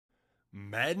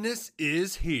Madness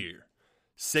is here.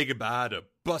 Say goodbye to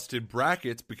busted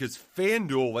brackets because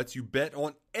FanDuel lets you bet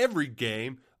on every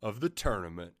game of the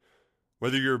tournament.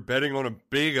 Whether you're betting on a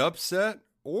big upset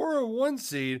or a one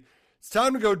seed, it's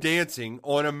time to go dancing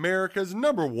on America's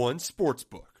 #1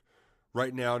 sportsbook.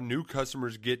 Right now, new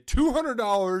customers get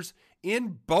 $200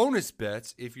 in bonus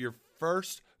bets if your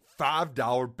first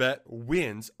 $5 bet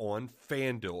wins on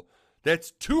FanDuel.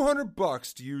 That's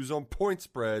 $200 to use on point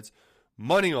spreads,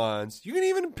 money lines. You can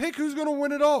even pick who's going to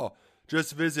win it all.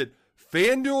 Just visit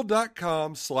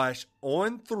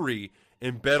FanDuel.com/on3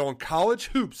 and bet on college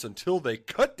hoops until they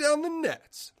cut down the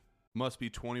nets. Must be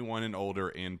 21 and older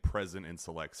and present in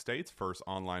select states. First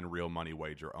online real money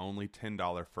wager only.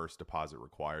 $10 first deposit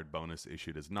required. Bonus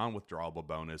issued as non-withdrawable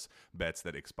bonus. Bets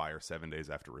that expire 7 days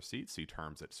after receipt. See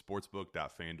terms at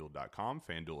sportsbook.fanduel.com.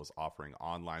 FanDuel is offering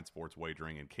online sports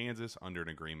wagering in Kansas under an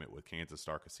agreement with Kansas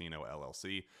Star Casino,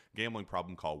 LLC. Gambling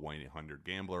problem? Call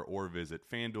 1-800-GAMBLER or visit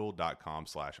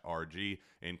fanduel.com/RG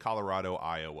in Colorado,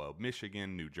 Iowa,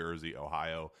 Michigan, New Jersey,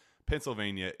 Ohio,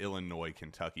 Pennsylvania, Illinois,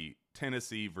 Kentucky,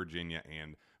 Tennessee, Virginia,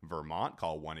 and Vermont.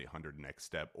 Call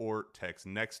 1-800-NEXT-STEP or text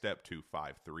NEXT-STEP to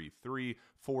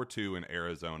 53342 in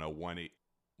Arizona,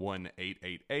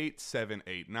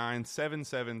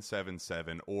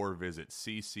 1-888-789-7777 or visit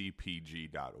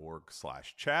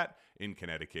ccpg.org/chat. In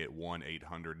Connecticut,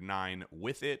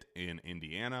 1-800-9-WITH-IT. In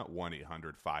Indiana,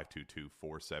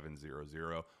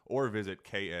 1-800-522-4700 or visit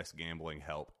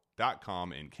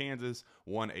ksgamblinghelp.com. In Kansas,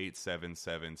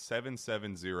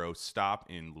 1-877-770-STOP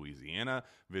in Louisiana.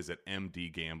 Visit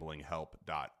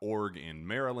mdgamblinghelp.org in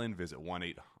Maryland. Visit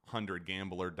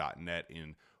 1-800-gambler.net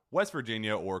in West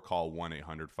Virginia or call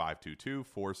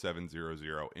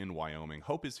 1-800-522-4700 in Wyoming.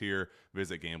 Hope is here.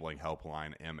 Visit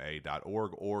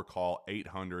gamblinghelplinema.org or call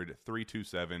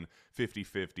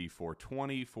 800-327-5050 for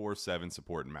 24/7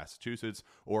 support in Massachusetts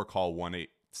or call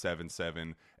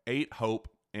 1-877-8-HOPE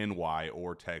NY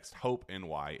or text Hope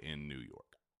NY in New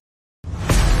York.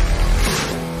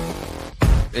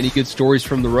 Any good stories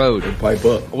from the road? Pipe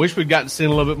up. I wish we'd gotten to see a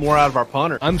little bit more out of our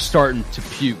punter. I'm starting to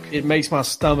puke. It makes my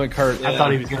stomach hurt. Yeah. I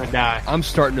thought he was going to die. I'm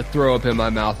starting to throw up in my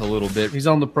mouth a little bit. He's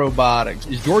on the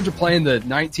probiotics. Is Georgia playing the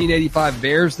 1985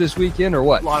 Bears this weekend or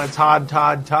what? A lot of Todd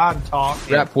talk.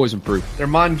 Rat poison proof. They're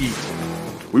mongoose.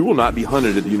 We will not be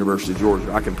hunted at the University of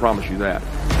Georgia. I can promise you that.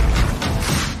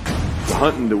 The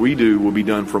hunting that we do will be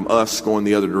done from us going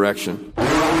the other direction.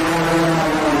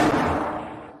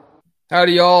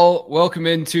 Howdy, y'all. Welcome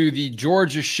into the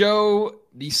Georgia Show,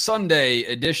 the Sunday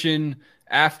edition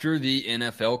after the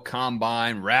NFL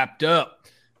Combine wrapped up.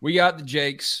 We got the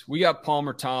Jakes. We got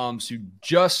Palmer Toms, who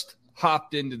just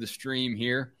hopped into the stream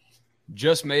here,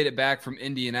 just made it back from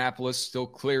Indianapolis, still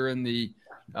clearing the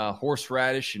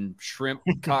horseradish and shrimp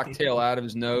cocktail out of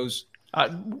his nose.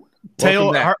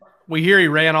 We hear he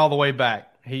ran all the way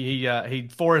back. He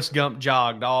Forrest Gump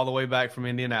jogged all the way back from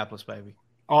Indianapolis, baby.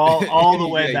 All the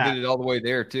way back. He did it all the way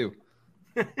there too.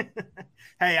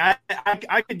 Hey, I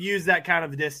could use that kind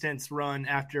of distance run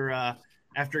after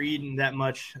eating that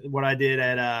much. What I did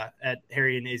at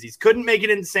Harry and Izzy's. Couldn't make it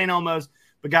into St. Elmo's,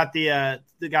 but got the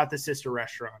sister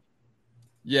restaurant.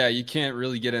 Yeah, you can't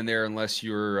really get in there unless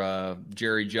you're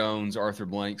Jerry Jones, Arthur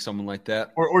Blank, someone like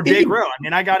that, or Jay Grow. I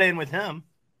mean, I got in with him.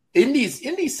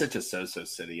 Indy's such a so-so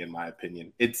city in my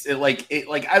opinion.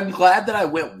 I'm glad that I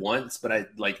went once, but a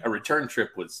return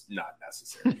trip was not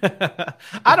necessary.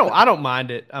 I don't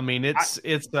mind it. I mean, it's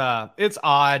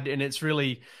odd, and it's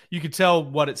really, you could tell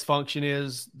what its function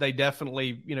is. They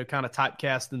definitely, kind of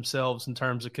typecast themselves in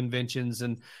terms of conventions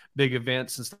and big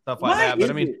events and stuff like that.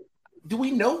 But I mean, do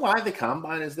we know why the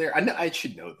Combine is there? I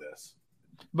should know this.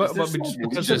 But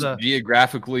it's just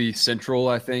geographically central,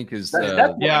 I think. That's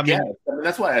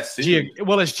why I assume.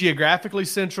 It's geographically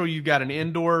central. You've got an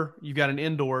indoor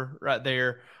right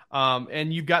there,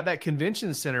 and you've got that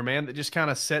convention center, man, that just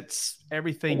kind of sets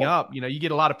everything up. You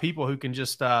get a lot of people who can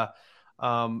just kind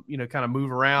of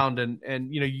move around,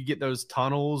 and you get those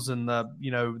tunnels and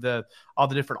all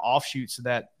the different offshoots of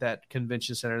that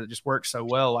convention center that just works so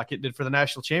well, like it did for the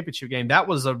national championship game. That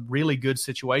was a really good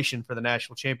situation for the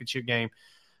national championship game.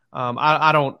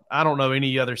 I don't know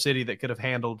any other city that could have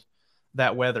handled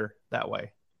that weather that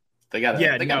way. They got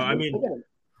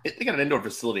an indoor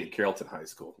facility at Carrollton High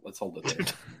School. Let's hold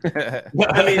it there.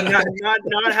 I mean,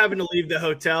 not having to leave the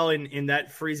hotel in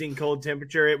that freezing cold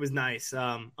temperature, it was nice.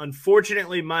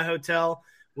 Unfortunately, my hotel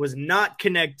was not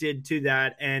connected to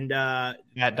that, and at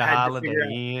the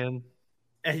Holiday Inn.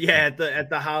 Yeah, at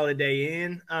the Holiday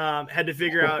Inn, had to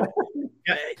figure out.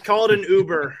 Called an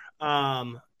Uber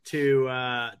to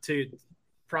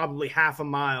probably half a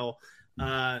mile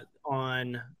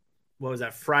on what was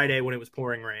that, Friday when it was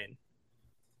pouring rain.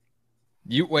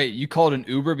 You called an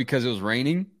Uber because it was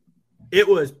raining? It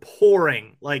was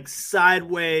pouring like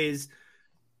sideways,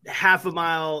 half a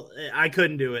mile. I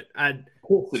couldn't do it.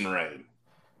 Pissing rain.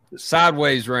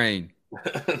 Sideways rain.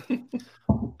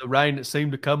 The rain that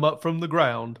seemed to come up from the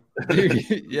ground.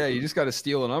 Yeah, you just got to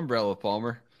steal an umbrella,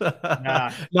 Palmer.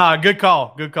 Nah, good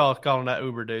call. Good call calling that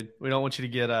Uber, dude. We don't want you to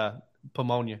get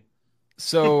pneumonia.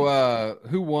 So,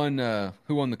 who won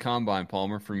the combine,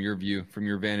 Palmer, from your view, from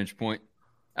your vantage point?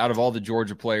 Out of all the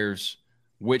Georgia players,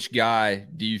 which guy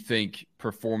do you think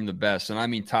performed the best? And I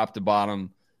mean top to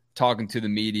bottom, talking to the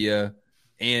media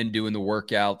and doing the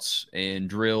workouts and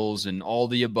drills and all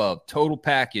the above. Total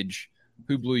package,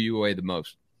 who blew you away the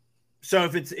most? So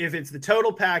if it's the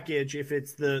total package, if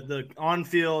it's the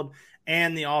on-field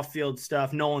and the off-field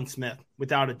stuff, Nolan Smith,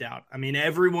 without a doubt. I mean,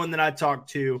 everyone that I talked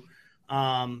to,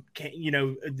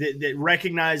 that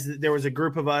recognized that there was a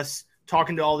group of us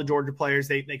talking to all the Georgia players.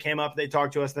 They came up, they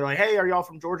talked to us. They're like, hey, are y'all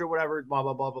from Georgia? Whatever, blah,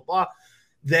 blah, blah, blah, blah.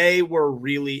 They were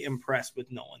really impressed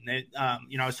with Nolan. I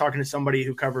was talking to somebody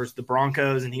who covers the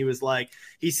Broncos, and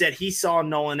he said he saw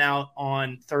Nolan out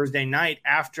on Thursday night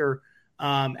after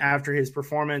his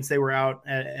performance. They were out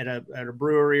at a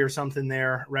brewery or something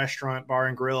there, restaurant, bar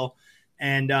and grill.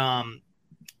 And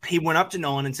he went up to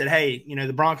Nolan and said, hey,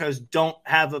 the Broncos don't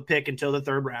have a pick until the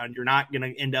third round. You're not going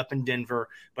to end up in Denver.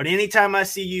 But anytime I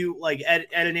see you like at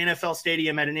an NFL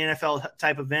stadium, at an NFL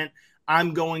type event,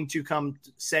 I'm going to come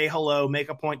say hello, make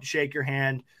a point to shake your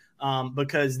hand,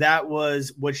 because that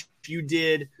was what you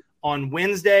did on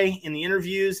Wednesday in the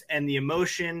interviews and the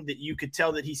emotion that you could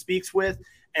tell that he speaks with.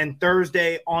 And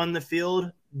Thursday on the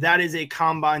field, that is a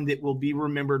combine that will be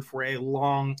remembered for a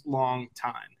long, long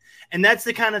time. And that's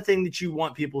the kind of thing that you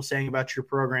want people saying about your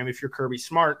program if you're Kirby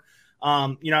Smart.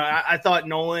 I thought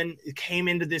Nolan came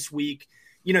into this week.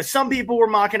 Some people were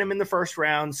mocking him in the first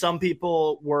round. Some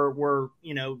people were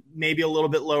maybe a little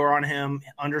bit lower on him,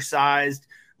 undersized,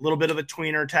 a little bit of a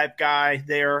tweener type guy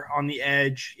there on the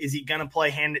edge. Is he going to play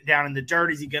hand it down in the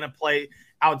dirt? Is he going to play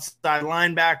outside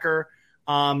linebacker?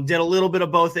 Did a little bit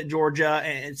of both at Georgia,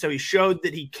 and so he showed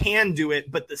that he can do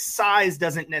it, but the size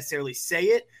doesn't necessarily say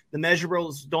it. The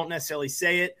measurables don't necessarily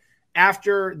say it.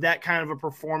 After that kind of a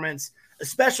performance,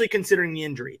 especially considering the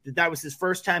injury, that was his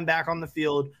first time back on the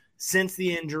field since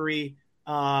the injury.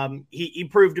 He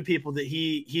proved to people that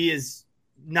he is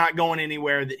not going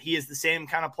anywhere, that he is the same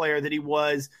kind of player that he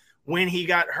was when he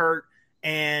got hurt,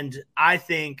 and I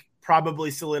think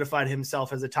probably solidified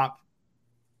himself as a top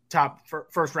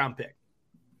first round pick.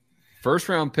 First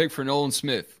round pick for Nolan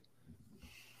Smith.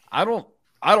 I don't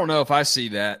know if I see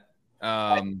that.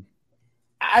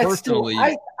 Personally,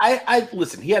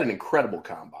 Listen, he had an incredible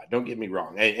combine. Don't get me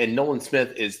wrong. And Nolan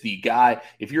Smith is the guy.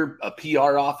 If you're a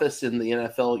PR office in the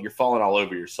NFL, you're falling all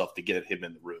over yourself to get him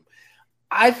in the room.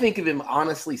 I think of him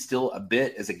honestly still a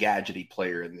bit as a gadgety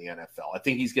player in the NFL. I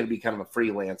think he's going to be kind of a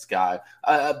freelance guy,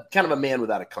 kind of a man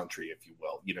without a country, if you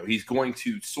will. He's going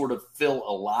to sort of fill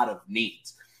a lot of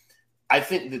needs. I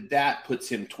think that puts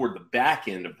him toward the back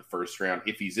end of the first round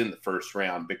if he's in the first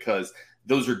round, because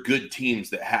those are good teams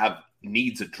that have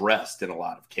needs addressed in a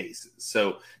lot of cases.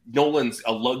 So Nolan's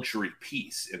a luxury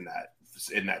piece in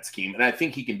that scheme, and I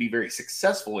think he can be very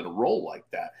successful in a role like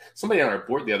that. Somebody on our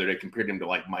board the other day compared him to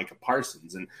like Micah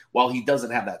Parsons, and while he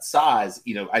doesn't have that size,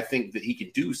 I think that he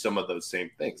can do some of those same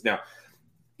things. Now,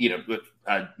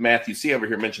 Matthew C over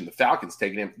here mentioned the Falcons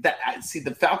taking him.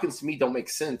 The Falcons to me don't make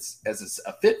sense as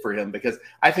a fit for him, because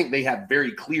I think they have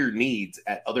very clear needs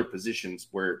at other positions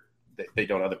where they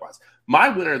don't otherwise. My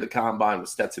winner of the combine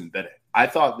was Stetson Bennett. I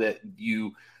thought that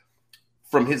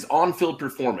from his on-field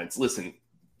performance, listen,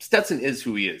 Stetson is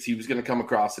who he is. He was going to come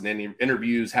across in any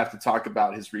interviews, have to talk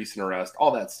about his recent arrest,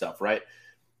 all that stuff, right?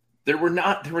 There were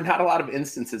not a lot of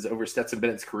instances over Stetson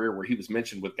Bennett's career where he was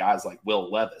mentioned with guys like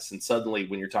Will Levis. And suddenly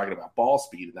when you're talking about ball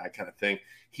speed and that kind of thing,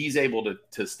 he's able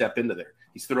to step into there.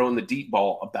 He's throwing the deep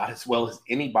ball about as well as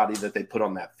anybody that they put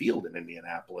on that field in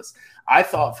Indianapolis. I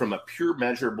thought from a pure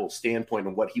measurable standpoint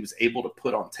of what he was able to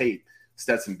put on tape,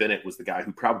 Stetson Bennett was the guy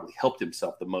who probably helped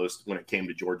himself the most when it came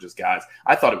to Georgia's guys.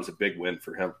 I thought it was a big win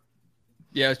for him.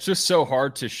 Yeah, it's just so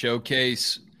hard to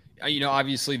showcase,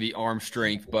 obviously the arm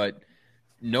strength, but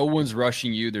no one's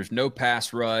rushing you. There's no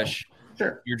pass rush.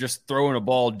 Sure. You're just throwing a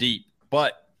ball deep.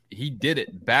 But he did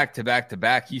it back to back to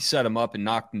back. He set him up and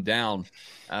knocked him down.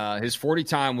 His 40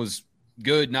 time was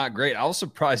good, not great. I was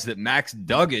surprised that Max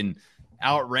Duggan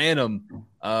outran him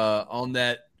on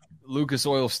that Lucas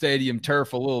Oil Stadium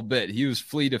turf a little bit. He was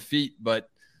fleet of feet, but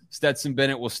Stetson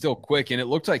Bennett was still quick, and it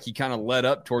looked like he kind of let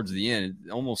up towards the end.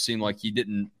 It almost seemed like he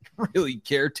didn't really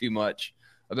care too much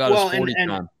about his 40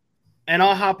 time. And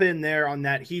I'll hop in there on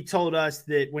that. He told us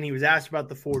that when he was asked about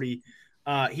the 40,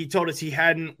 he told us he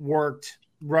hadn't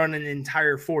run an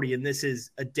entire 40, and this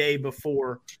is a day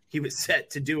before he was set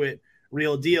to do it.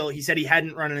 Real deal. He said he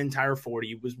hadn't run an entire 40.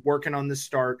 He was working on the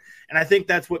start. And I think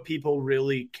that's what people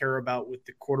really care about with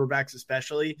the quarterbacks,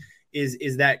 especially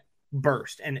is that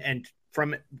burst. And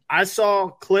from I saw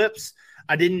clips,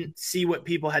 I didn't see what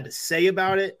people had to say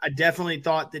about it. I definitely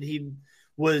thought that he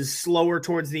was slower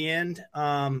towards the end.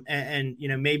 And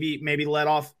maybe let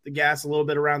off the gas a little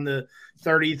bit around the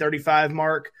 30, 35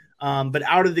 mark. But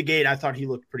out of the gate, I thought he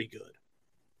looked pretty good.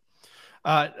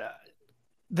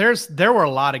 There were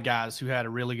a lot of guys who had a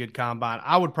really good combine.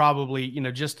 I would probably,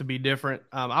 just to be different,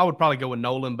 I would probably go with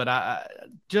Nolan, but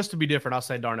just to be different, I'll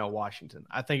say Darnell Washington.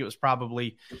 I think it was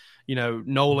probably,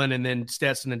 Nolan and then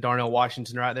Stetson and Darnell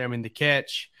Washington right there. I mean, the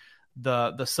catch,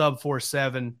 the sub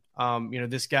 4.7,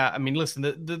 this guy, I mean, listen,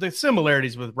 the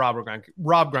similarities with Rob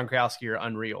Gronkowski are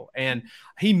unreal. And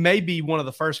he may be one of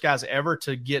the first guys ever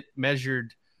to get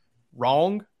measured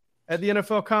wrong at the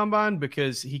NFL Combine,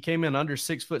 because he came in under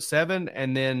 6'7"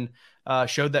 and then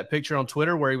showed that picture on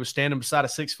Twitter where he was standing beside a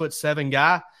 6'7"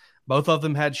 guy. Both of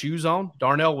them had shoes on.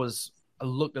 Darnell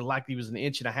looked like he was an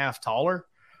inch and a half taller.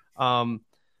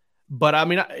 But I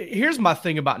mean, here's my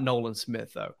thing about Nolan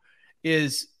Smith though,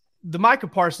 is the Micah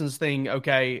Parsons thing.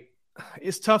 Okay,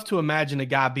 it's tough to imagine a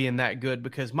guy being that good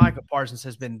because Micah Parsons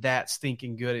has been that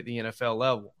stinking good at the NFL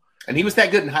level. And he was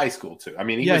that good in high school too. I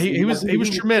mean, he was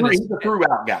tremendous. He's a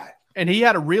throughout guy. And he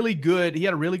had a really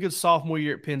good sophomore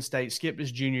year at Penn State, skipped his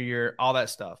junior year, all that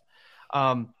stuff.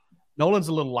 Nolan's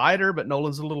a little lighter, but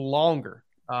Nolan's a little longer.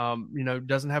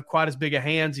 Doesn't have quite as big of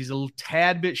hands. He's a little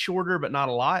tad bit shorter, but not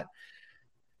a lot.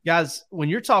 Guys, when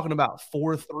you're talking about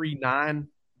 4.39,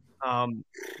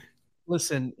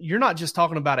 listen, you're not just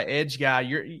talking about an edge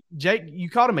guy. Jake, you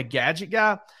called him a gadget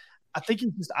guy. I think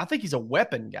he's a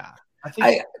weapon guy.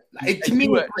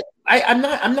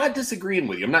 I'm not disagreeing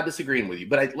with you.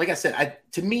 But like I said,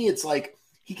 to me, it's like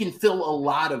he can fill a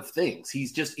lot of things.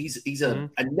 He's a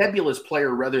nebulous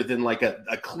player rather than like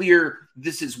a clear,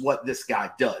 this is what this guy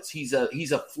does. He's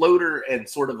a floater and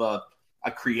sort of a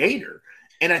creator.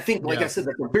 And I think, like I said,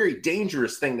 that's a very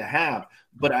dangerous thing to have.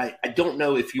 But I don't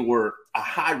know if you're a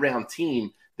high round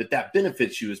team that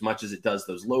benefits you as much as it does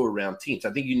those lower round teams.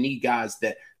 I think you need guys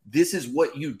that this is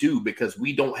what you do because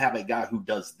we don't have a guy who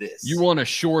does this. You want a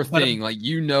sure thing, like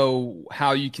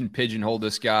how you can pigeonhole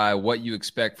this guy, what you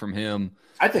expect from him.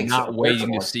 I think not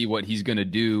waiting to see what he's going to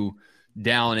do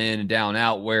down in and down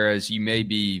out. Whereas you may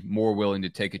be more willing to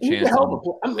take a chance on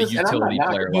a utility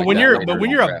player. But when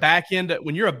you're a back end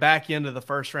of the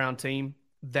first round team,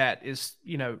 that is,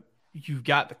 you've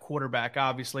got the quarterback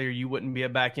obviously, or you wouldn't be a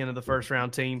back end of the first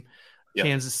round team. Yep.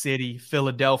 Kansas City,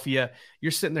 Philadelphia.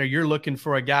 You're sitting there, you're looking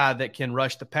for a guy that can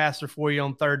rush the passer for you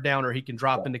on third down, or he can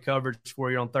drop into coverage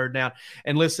for you on third down.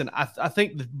 And listen, I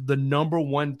think the number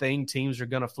one thing teams are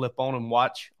going to flip on and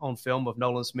watch on film of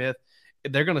Nolan Smith,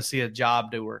 they're going to see a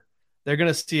job doer. They're going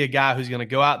to see a guy who's going to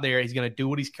go out there. He's going to do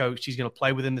what he's coached. He's going to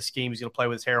play within the scheme. He's going to play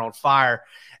with his hair on fire,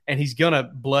 and he's going to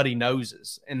bloody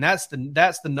noses. And that's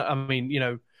the. I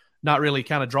mean, not really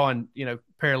kind of drawing,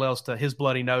 parallels to his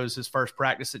bloody nose, his first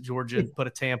practice at Georgia, put a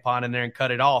tampon in there and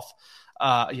cut it off.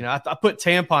 I put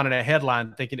tampon in a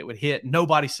headline thinking it would hit.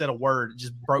 Nobody said a word. It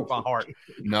just broke my heart.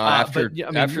 No, after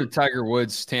Tiger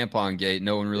Woods tampon gate,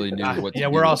 no one really knew what to do.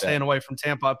 We're all staying away from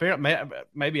tampon. Apparently,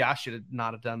 maybe I should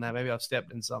not have done that. Maybe I've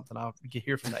stepped in something. I'll get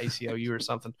here from the ACLU or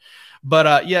something. But,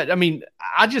 I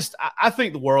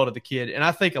think the world of the kid, and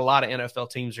I think a lot of NFL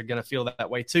teams are going to feel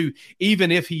that way too,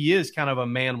 even if he is kind of a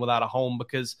man without a home,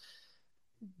 because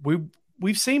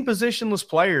we've seen positionless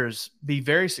players be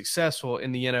very successful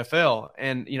in the NFL.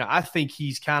 And, I think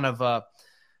he's kind of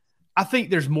I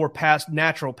think there's more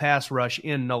natural pass rush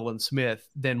in Nolan Smith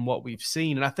than what we've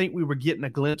seen. And I think we were getting a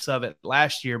glimpse of it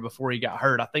last year before he got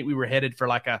hurt. I think we were headed for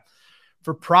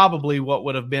probably what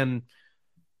would have been,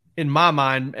 in my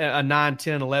mind, a 9,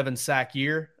 10, 11 sack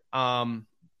year.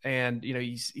 And,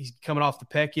 he's coming off the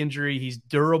pec injury. He's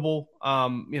durable,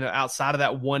 outside of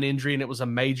that one injury, and it was a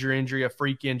major injury, a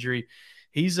freak injury.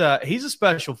 He's a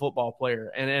special football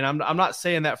player. And I'm not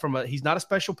saying that he's not a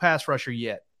special pass rusher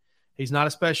yet. He's not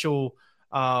a special,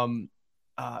 put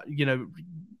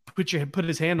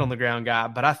his hand on the ground guy,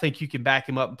 but I think you can back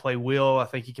him up and play Will. I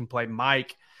think he can play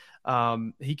Mike.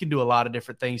 He can do a lot of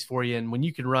different things for you. And when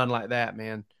you can run like that,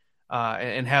 man,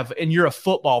 and you're a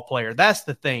football player, that's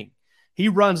the thing. He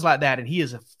runs like that, and he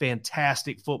is a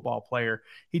fantastic football player.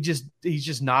 He's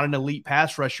just not an elite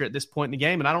pass rusher at this point in the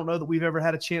game, and I don't know that we've ever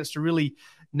had a chance to really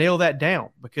nail that down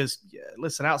because,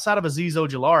 listen, outside of Azeez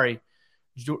Ojulari,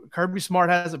 Kirby Smart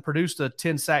hasn't produced a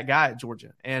 10-sack guy at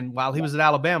Georgia. And while he was at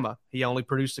Alabama, he only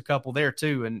produced a couple there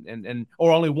too,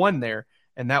 or only one there.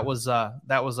 And that was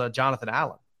Jonathan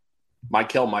Allen.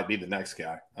 Mikel might be the next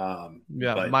guy.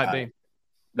 Might be.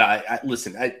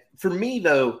 Listen, for me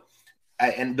though,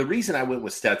 and the reason I went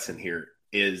with Stetson here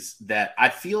is that I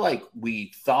feel like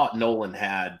we thought Nolan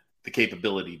had the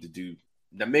capability to do,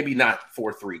 maybe not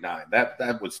 4.39.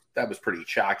 That was pretty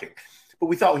shocking, but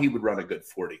we thought he would run a good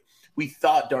 40. We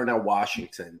thought Darnell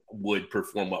Washington would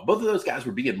perform well. Both of those guys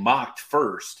were being mocked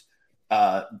first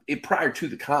prior to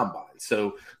the combine,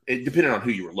 so it depended on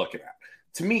who you were looking at.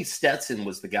 To me, Stetson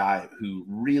was the guy who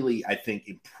really, I think,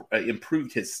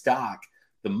 improved his stock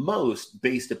the most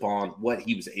based upon what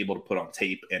he was able to put on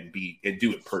tape and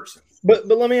do in person. But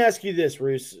let me ask you this,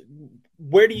 Roos.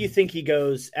 Where do you think he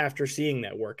goes after seeing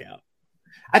that workout?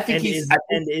 I think is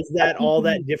that all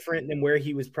that different than where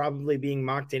he was probably being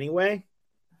mocked anyway?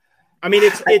 I mean,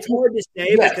 it's hard to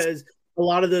say because a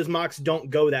lot of those mocks don't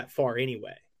go that far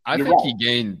anyway. I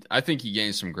think he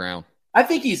gained some ground. I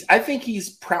think he's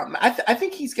proud. I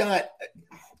think he's got.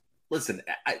 Listen,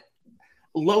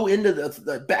 low end of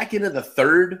the back end of the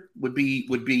third would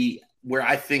be where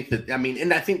I think that. I mean,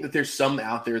 and I think that there's some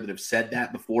out there that have said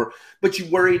that before. But you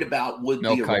worried about would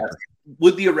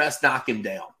the arrest knock him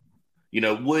down? You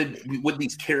know, would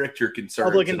these character concerns?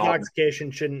 Public intoxication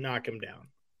shouldn't knock him down.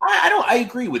 I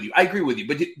agree with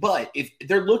you. But if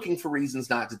they're looking for reasons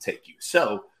not to take you,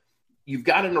 so you've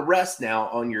got an arrest now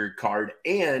on your card,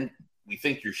 and we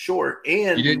think you're short,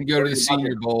 and you didn't go to the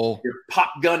Senior Bowl. Your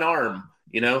pop gun arm,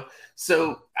 you know.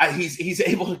 So he's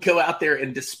able to go out there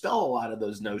and dispel a lot of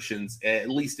those notions, at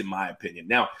least in my opinion.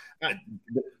 Now,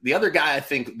 the other guy I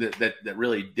think that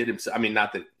really did him. I mean,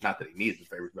 not that he needs the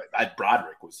favors, but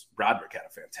Broderick had a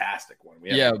fantastic one.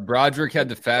 Broderick had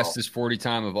the fastest 40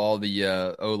 time of all the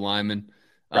O linemen.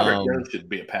 Broderick Jones should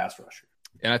be a pass rusher,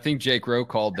 and I think Jake Rowe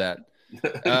called that.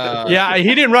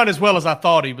 He didn't run as well as I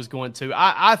thought he was going to.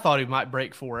 I thought he might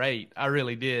break 4.8. I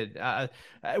really did.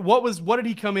 What did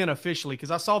he come in officially? Because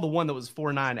I saw the one that was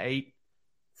 4.98.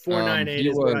 4.98. He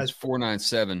was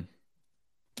 4.97.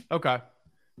 Okay.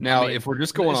 Now, if we're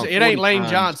just going on, it ain't Lane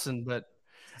Johnson, but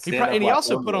he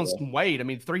also put on some weight. I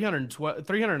mean,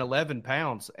 311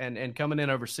 pounds and coming in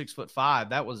over 6'5".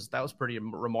 That was pretty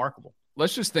remarkable.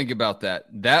 Let's just think about that.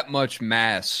 That much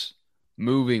mass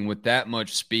moving with that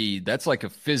much speed. That's like a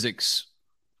physics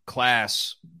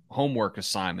class homework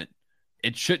assignment.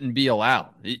 It shouldn't be allowed.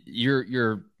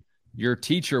 Your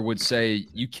teacher would say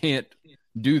you can't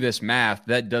do this math.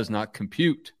 That does not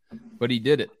compute. But he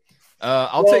did it.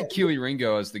 I'll take Keely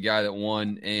Ringo as the guy that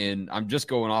won, and I'm just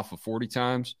going off of 40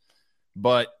 times.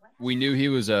 But we knew he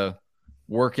was a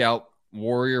workout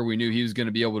warrior. We knew he was going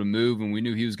to be able to move, and we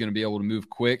knew he was going to be able to move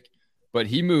quick. But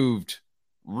he moved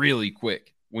really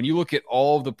quick. When you look at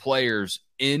all of the players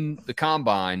in the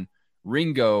combine,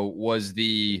 Ringo was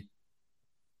the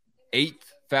 8th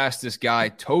fastest guy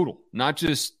total, not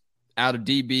just out of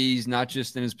DBs, not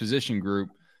just in his position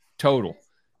group, total.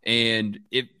 And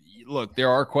there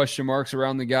are question marks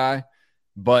around the guy,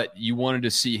 but you wanted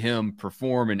to see him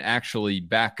perform and actually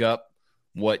back up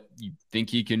what you think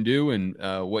he can do and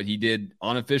what he did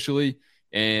unofficially.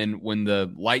 And when the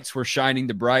lights were shining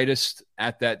the brightest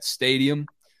at that stadium,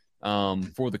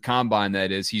 for the combine,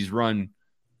 that is, he's run,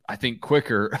 I think,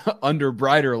 quicker under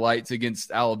brighter lights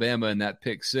against Alabama in that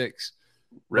pick 6.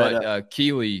 But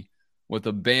Keely with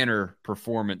a banner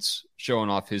performance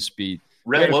showing off his speed.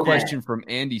 We had a question from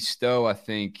Andy Stowe, I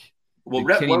think. Did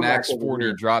Kenny Max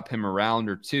 40 drop him a round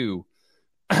or two?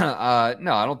 No, I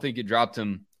don't think it dropped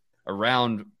him a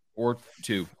round or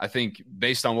two. I think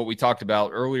based on what we talked about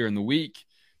earlier in the week,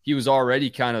 he was already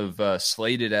kind of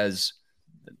slated as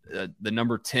the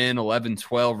number 10, 11,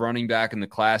 12 running back in the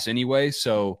class anyway.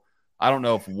 So I don't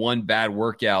know if one bad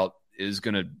workout is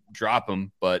going to drop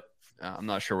him, but I'm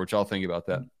not sure what y'all think about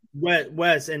that.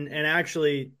 Wes, and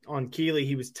actually on Keely,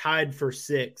 he was tied for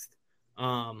 6th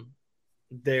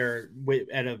there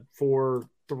at a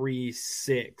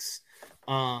 4.36.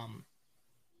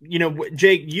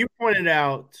 Jake, you pointed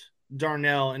out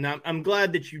Darnell, and I'm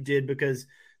glad that you did because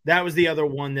that was the other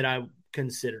one that I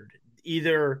considered.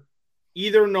 Either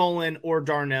Nolan or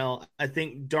Darnell. I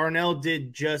think Darnell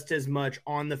did just as much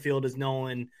on the field as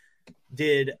Nolan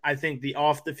did. I think the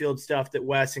off the field stuff that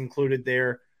Wes included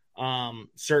there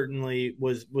certainly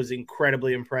was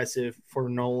incredibly impressive for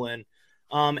Nolan.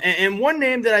 And one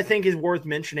name that I think is worth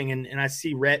mentioning, and I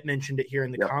see Rhett mentioned it here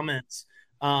in the comments,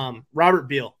 Robert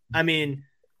Beal. I mean,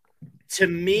 to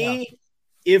me,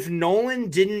 if Nolan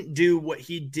didn't do what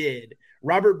he did,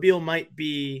 Robert Beal might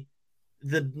be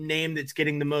the name that's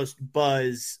getting the most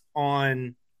buzz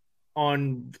on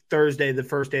on Thursday, the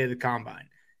first day of the combine.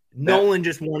 Nolan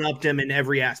just one-upped him in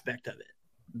every aspect of it.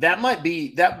 That might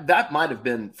be that might have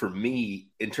been for me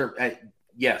in terms.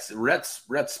 Yes, Rhett's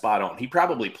spot on. He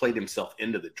probably played himself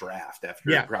into the draft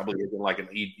after probably isn't like an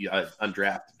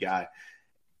undrafted guy.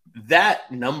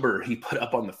 That number he put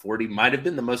up on the 40 might have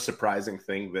been the most surprising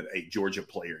thing that a Georgia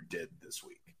player did this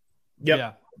week. Yep.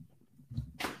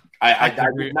 Yeah. I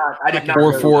did not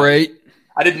 4.48.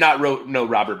 I did not know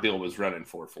Robert Beal was running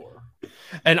 4.4.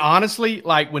 And honestly,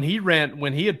 like when he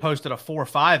had posted a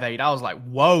 4.58, I was like,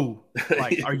 whoa,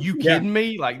 like, are you kidding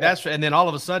me? Like and then all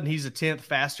of a sudden he's a 10th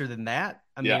faster than that.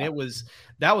 I mean,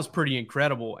 that was pretty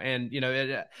incredible. And,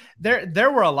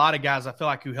 there were a lot of guys I feel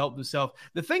like who helped themselves.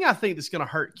 The thing I think that's going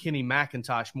to hurt Kenny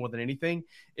McIntosh more than anything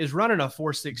is running a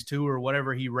 4.62 or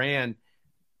whatever he ran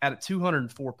at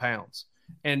 204 pounds.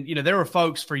 And, there were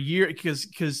folks for years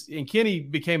because Kenny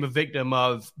became a victim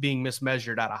of being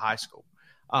mismeasured out of high school.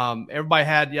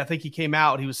 Everybody I think he came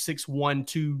out, he was 6'1",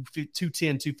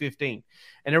 210, 215.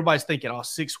 And everybody's thinking,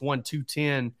 6'1",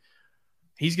 210,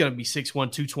 he's going to be 6'1",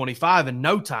 225 in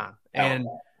no time. And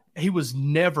he was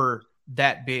never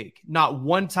that big. Not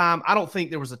one time. I don't think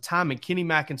there was a time in Kenny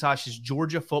McIntosh's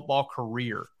Georgia football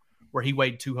career where he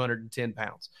weighed 210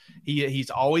 pounds. He's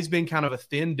always been kind of a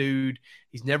thin dude.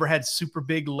 He's never had super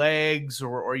big legs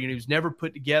or he's never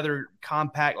put together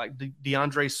compact like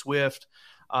DeAndre Swift.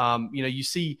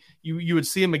 You would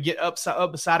see him get up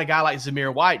beside a guy like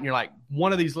Zamir White, and you're like,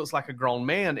 one of these looks like a grown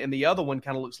man, and the other one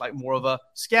kind of looks like more of a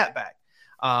scat back.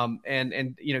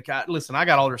 Listen, I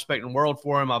got all the respect in the world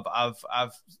for him.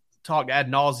 I've talked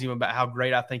ad nauseum about how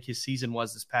great I think his season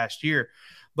was this past year.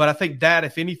 But I think that,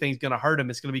 if anything's going to hurt him,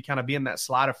 it's going to be kind of being that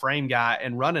slider frame guy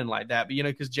and running like that. But,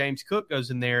 because James Cook goes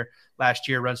in there last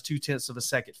year, runs 0.2 of a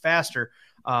second faster.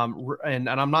 And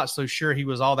I'm not so sure he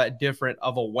was all that different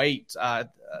of a weight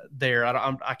there.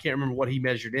 I can't remember what he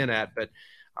measured in at, but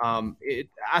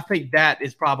I think that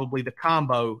is probably the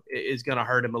combo is going to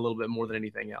hurt him a little bit more than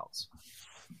anything else.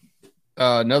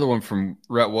 Another one from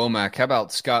Rhett Womack. How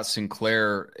about Scott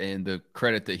Sinclair and the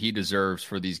credit that he deserves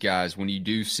for these guys when you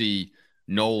do see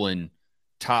Nolan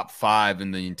top 5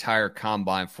 in the entire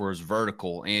combine for his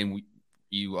vertical, and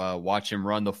you watch him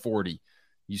run the 40.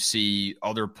 You see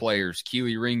other players,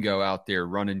 Keely Ringo out there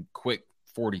running quick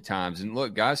 40 times. And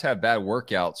look, guys have bad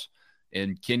workouts,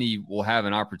 and Kenny will have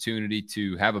an opportunity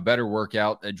to have a better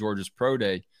workout at Georgia's Pro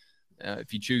Day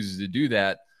if he chooses to do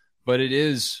that. But it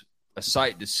is a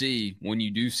sight to see when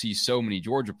you do see so many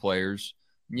Georgia players.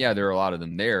 Yeah, there are a lot of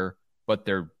them there, but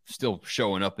they're still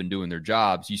showing up and doing their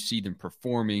jobs. You see them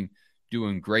performing,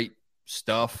 doing great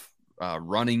stuff,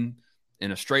 running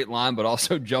in a straight line, but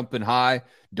also jumping high.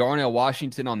 Darnell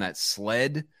Washington on that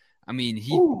sled. I mean,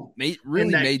 he made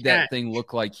that thing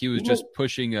look like he was just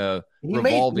pushing a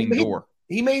revolving door.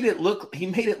 He made it look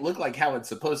like how it's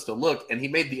supposed to look, and he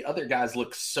made the other guys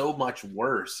look so much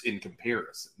worse in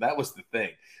comparison. That was the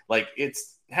thing. Like,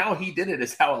 it's how he did it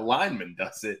is how a lineman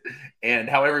does it, and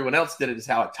how everyone else did it is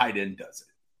how a tight end does it.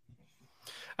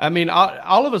 I mean,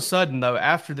 all of a sudden, though,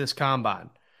 after this combine,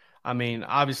 I mean,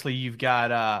 obviously you've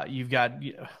got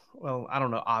well, I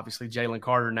don't know, obviously Jalen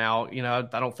Carter now,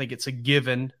 I don't think it's a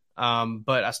given,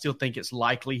 but I still think it's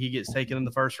likely he gets taken in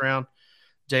the first round.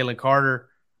 Jalen Carter,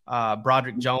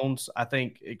 Broderick Jones, I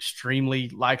think extremely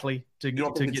likely to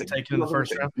get taken in the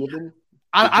first round.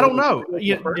 I don't know.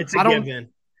 It's a given.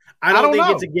 I don't think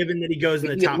it's a given that he goes in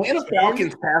the top. Atlanta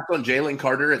Falcons pass on Jalen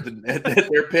Carter at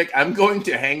their pick, I'm going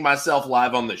to hang myself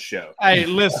live on this show. Hey,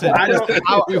 listen,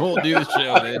 we won't do the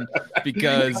show then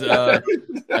because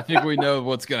I think we know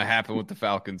what's going to happen with the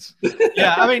Falcons.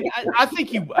 Yeah, I mean, I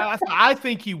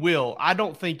think he will. I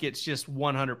don't think it's just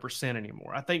 100%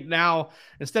 anymore. I think now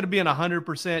instead of being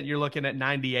 100%, you're looking at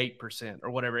 98%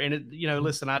 or whatever. And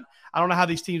listen, I don't know how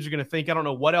these teams are going to think. I don't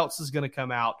know what else is going to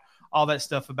come out. All that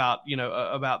stuff about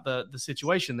the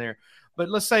situation there. But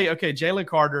let's say, okay, Jalen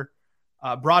Carter,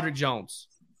 Broderick Jones,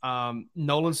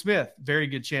 Nolan Smith, very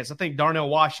good chance. I think Darnell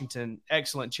Washington,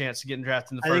 excellent chance of getting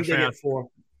drafted in the first round. Get 4.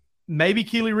 Maybe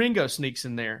Keely Ringo sneaks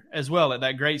in there as well at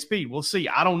that great speed. We'll see.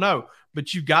 I don't know.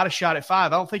 But you've got a shot at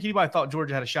 5. I don't think anybody thought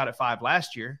Georgia had a shot at 5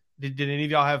 last year. Did any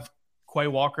of y'all have Quay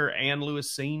Walker and Lewis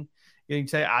Seen? You can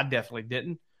tell you, I definitely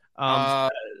didn't. I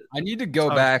need to go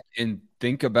back and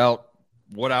think about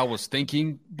what I was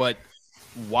thinking, but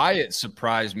Wyatt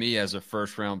surprised me as a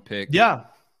first-round pick. Yeah,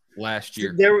 last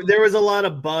year there was a lot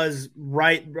of buzz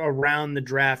right around the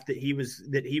draft that he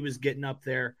was getting up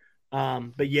there.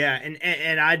 But yeah,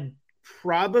 and I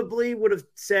probably would have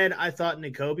said I thought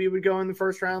Nakobe would go in the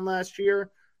first round last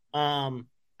year.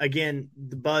 Again,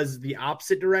 the buzz the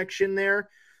opposite direction there.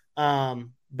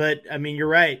 But I mean, you're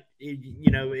right.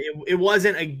 It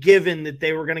wasn't a given that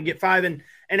they were going to get 5. And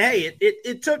hey,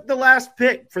 it took the last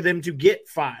pick for them to get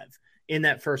 5 in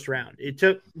that first round. It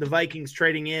took the Vikings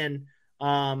trading in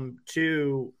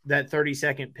to that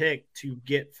 32nd pick to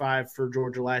get 5 for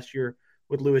Georgia last year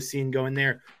with Lewis Cine going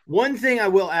there. One thing I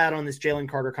will add on this Jalen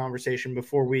Carter conversation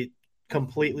before we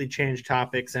completely change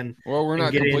topics we're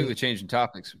not completely changing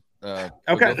topics.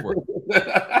 Okay.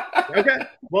 Okay.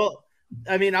 Well,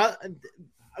 I mean,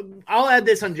 I'll add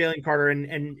this on Jalen Carter,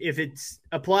 and if it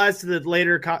applies to the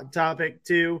later topic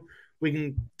too, we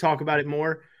can talk about it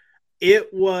more.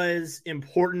 It was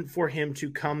important for him to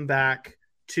come back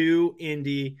to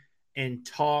Indy and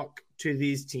talk to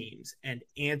these teams and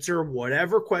answer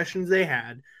whatever questions they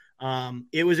had.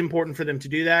 It was important for them to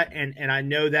do that, and I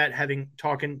know that having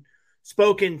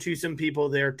spoken to some people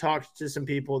there, talked to some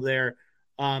people there,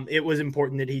 it was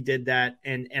important that he did that,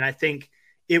 and I think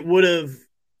it would have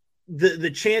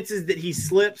the chances that he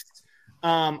slips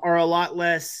are a lot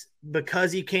less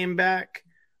because he came back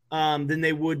than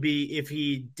they would be if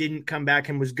he didn't come back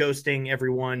and was ghosting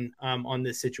everyone on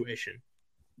this situation.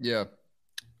 Yeah.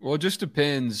 Well, it just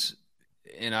depends,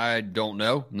 and I don't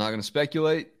know. I'm not going to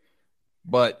speculate,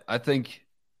 but I think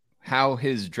how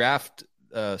his draft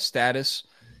status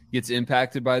gets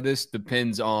impacted by this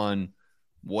depends on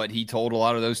what he told a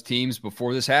lot of those teams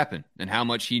before this happened and how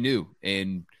much he knew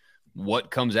and what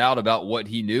comes out about what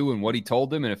he knew and what he told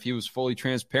them. And if he was fully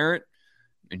transparent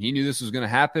and he knew this was going to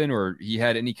happen, or he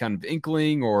had any kind of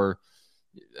inkling, or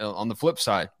on the flip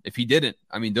side, if he didn't,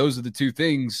 I mean, those are the two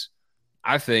things.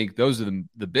 I think those are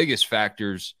the biggest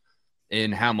factors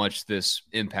in how much this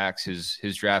impacts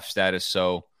his draft status.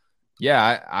 So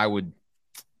yeah, I would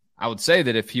say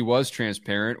that if he was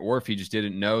transparent, or if he just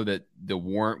didn't know that the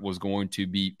warrant was going to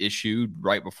be issued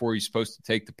right before he's supposed to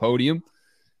take the podium,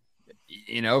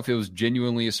 if it was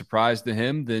genuinely a surprise to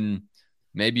him, then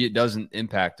maybe it doesn't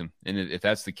impact him. And if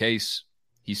that's the case,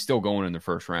 he's still going in the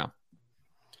first round.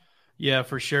 Yeah,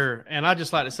 for sure. And I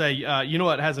just like to say, you know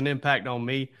what has an impact on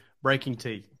me? Breaking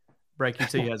tea. Breaking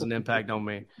tea has an impact on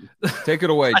me. Take it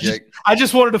away, Jake. I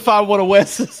just wanted to find one of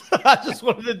Wes's. I just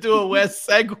wanted to do a Wes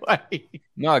segue.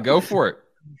 No, go for it.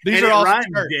 These are all rhymes,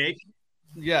 shirts. Jake.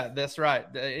 Yeah, that's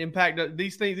right. The impact.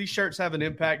 These shirts have an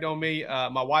impact on me.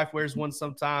 My wife wears one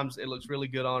sometimes. It looks really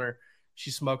good on her.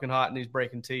 She's smoking hot and he's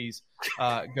breaking teas.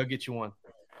 Go get you one.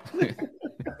 Get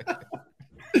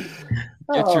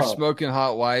your smoking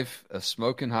hot wife a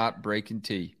smoking hot breaking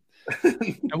tea.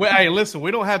 Hey, listen,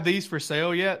 we don't have these for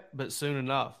sale yet, but soon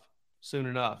enough. Soon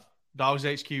enough. Dogs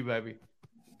HQ, baby.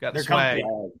 Got the swag.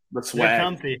 The swag. They're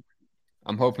comfy.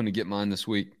 I'm hoping to get mine this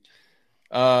week.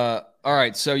 All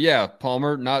right. So, yeah,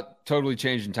 Palmer, not totally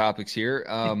changing topics here.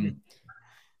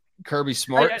 Kirby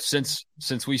Smart, since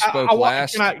we spoke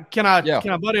last. Can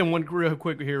I butt in one real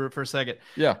quick here for a second?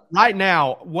 Yeah. Right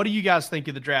now, what do you guys think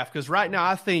of the draft? Because right now,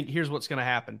 I think here's what's going to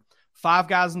happen. 5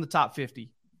 guys in the top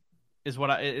 50 is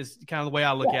is kind of the way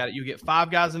I look at it. You get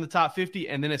 5 guys in the top 50,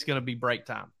 and then it's going to be break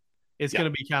time. It's going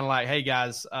to be kind of like, hey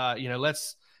guys,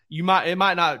 we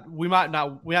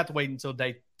have to wait until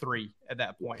day 3 at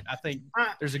that point. I think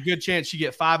there's a good chance you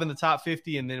get 5 in the top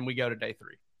 50, and then we go to day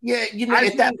 3. Yeah,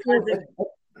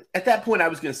 at that point, I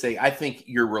was going to say, I think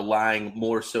you're relying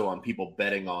more so on people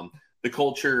betting on the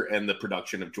culture and the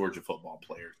production of Georgia football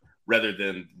players rather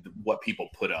than what people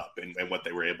put up and what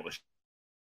they were able to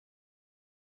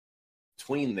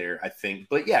between there, I think.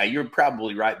 But yeah, you're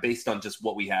probably right based on just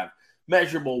what we have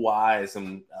measurable wise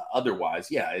and otherwise.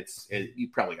 Yeah, you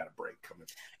probably got a break coming.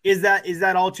 Is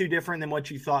that all too different than what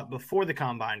you thought before the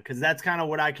combine? Because that's kind of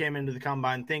what I came into the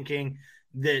combine thinking,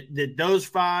 that those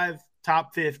 5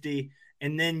 top 50,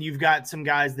 and then you've got some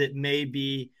guys that may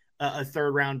be a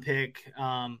 3rd round pick.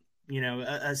 I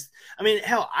mean,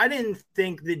 hell, I didn't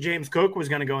think that James Cook was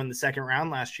going to go in the 2nd round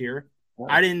last year. Wow.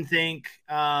 I didn't think.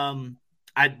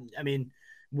 I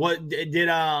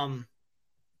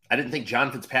didn't think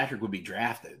John Fitzpatrick would be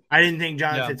drafted. I didn't think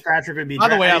John Fitzpatrick would be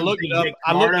drafted. By the way, I looked it up.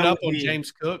 I looked it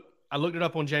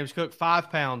up on James Cook.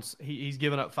 5 pounds. He's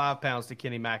given up 5 pounds to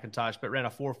Kenny McIntosh, but ran a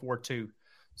 4.42.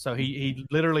 So he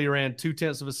literally ran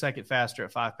 0.2 of a second faster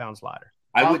at 5 pounds lighter.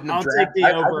 I'll take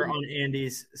the over on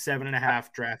Andy's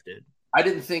 7.5 drafted. I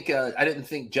didn't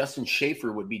think Justin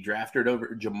Schaefer would be drafted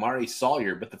over Jamari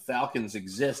Sawyer, but the Falcons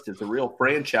exist as a real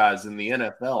franchise in the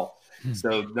NFL,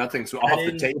 so nothing's off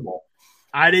the table.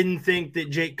 I didn't think that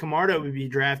Jake Camardo would be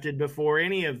drafted before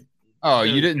any of. Oh,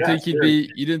 you didn't think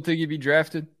he'd be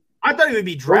drafted? I thought he would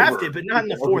be drafted, but not in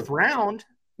the 4th round.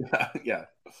 Yeah.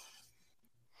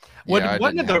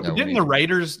 Didn't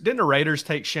the Raiders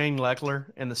take Shane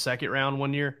Leckler in the 2nd round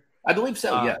one year? I believe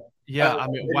so. Yeah, I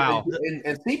mean, wow.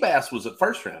 And Seabass was a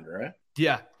first rounder, right?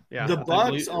 Yeah. Yeah. The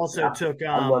Bucks also took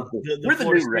the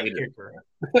Florida State kicker.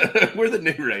 We're the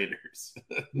new Raiders.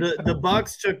 The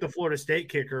Bucks took the Florida State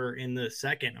kicker in the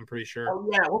second, I'm pretty sure. Oh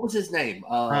yeah, what was his name?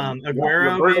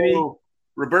 Aguero, maybe.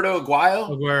 Roberto Aguayo.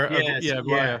 Aguero, Yes,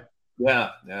 Aguayo.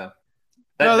 Yeah.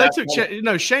 No, they took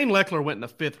Shane Leckler went in the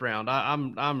 5th round.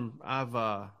 I'm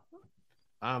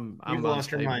You've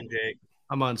lost your mind, Jake.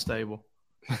 I'm unstable.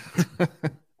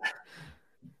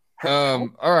 All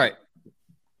right.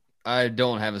 I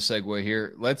don't have a segue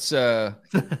here. Let's take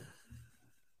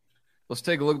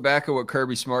a look back at what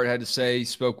Kirby Smart had to say. He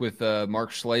spoke with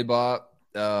Mark Schlabach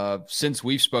since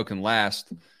we've spoken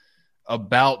last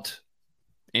about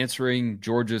answering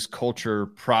Georgia's culture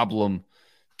problem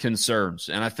concerns.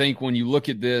 And I think when you look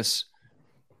at this,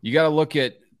 you got to look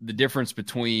at the difference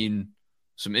between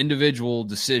some individual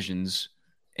decisions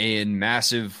and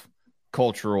massive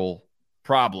cultural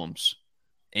problems.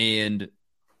 And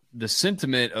the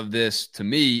sentiment of this to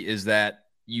me is that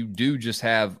you do just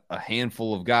have a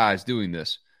handful of guys doing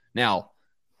this. Now,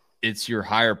 it's your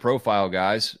higher profile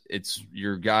guys. It's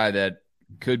your guy that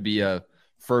could be a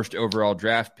first overall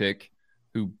draft pick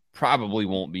who probably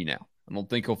won't be now. I don't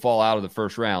think he'll fall out of the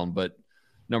first round, but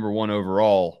number 1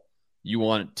 overall, you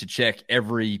want to check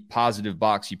every positive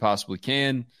box you possibly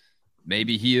can.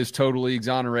 Maybe he is totally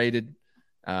exonerated,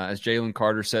 as Jalen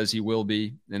Carter says he will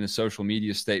be in his social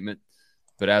media statement.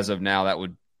 But as of now, that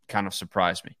would kind of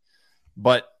surprise me.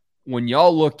 But when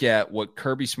y'all look at what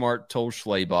Kirby Smart told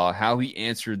Schlabach, how he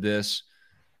answered this,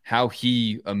 how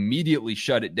he immediately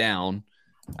shut it down,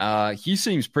 he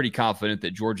seems pretty confident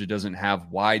that Georgia doesn't have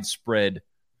widespread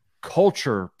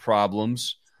culture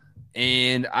problems.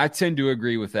 And I tend to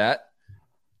agree with that.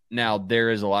 Now, there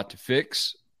is a lot to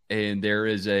fix, and there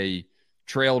is a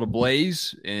trail to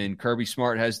blaze, and Kirby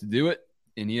Smart has to do it,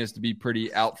 and he has to be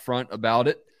pretty out front about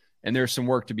it. And there's some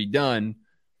work to be done.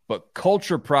 But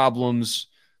culture problems,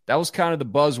 that was kind of the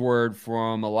buzzword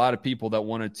from a lot of people that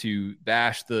wanted to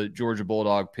bash the Georgia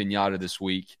Bulldog pinata this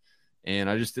week. And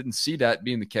I just didn't see that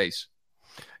being the case.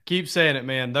 Keep saying it,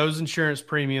 man. Those insurance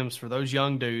premiums for those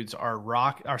young dudes are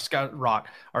sky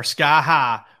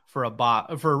high for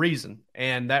a reason.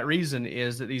 And that reason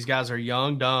is that these guys are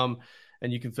young, dumb,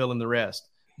 and you can fill in the rest.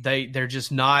 They're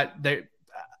just not –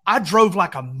 I drove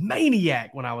like a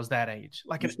maniac when I was that age,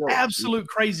 like an absolute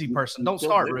crazy person. Don't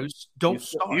start, Roos. Don't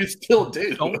start. You still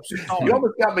do. Don't start. You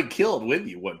almost got me killed with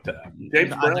you one time.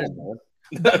 James Brown, man.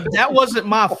 That wasn't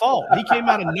my fault. He came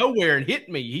out of nowhere and hit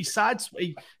me. I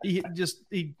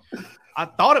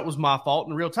thought it was my fault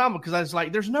in real time because I was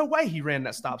like, there's no way he ran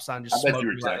that stop sign. Just I bet you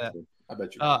were like texting. I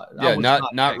bet you. Yeah,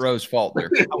 not Rose's fault there.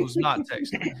 I was not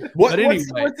texting. What's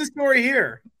the story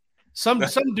here? Some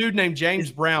dude named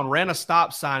James Brown ran a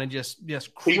stop sign and just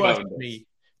crushed me.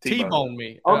 T-boned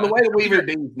me. On the way to Weaver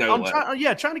D's,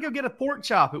 trying to go get a pork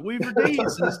chop at Weaver D's.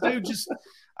 And this dude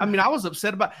I was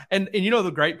upset about and you know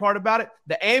the great part about it?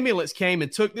 The ambulance came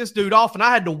and took this dude off, and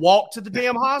I had to walk to the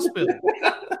damn hospital,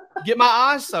 get my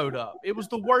eyes sewed up. It was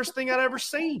the worst thing I'd ever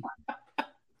seen.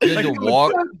 You had to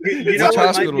walk? Which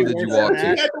hospital did you walk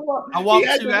to? I walked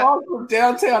from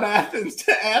downtown Athens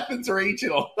to Athens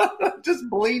Regional, just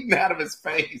bleeding out of his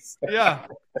face. Yeah.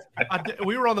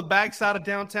 We were on the backside of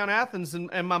downtown Athens,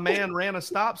 and my man ran a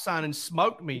stop sign and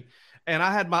smoked me. And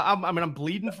I had I'm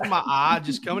bleeding from my eye,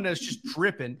 just coming, it's just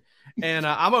dripping. And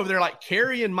I'm over there like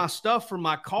carrying my stuff from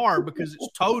my car because it's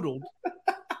totaled.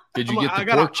 Did you get the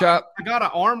pork chop? I got an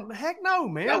arm. Heck no,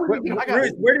 man.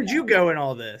 Where did you go in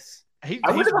all this?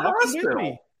 I went to the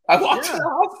hospital. I walked to the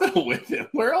hospital with him.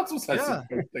 Where else was I supposed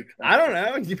to go? I don't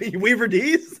know. Weaver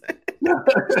D's?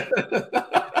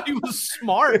 He was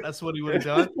smart. That's what he would have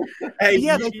done. Hey,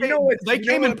 yeah, they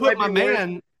came and put my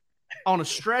man on a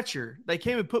stretcher. They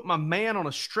came and put my man on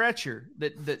a stretcher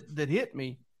that hit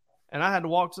me, and I had to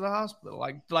walk to the hospital.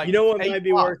 Like you know what might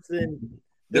be worse than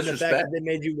the fact that they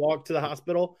made you walk to the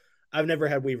hospital? I've never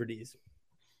had Weaver D's.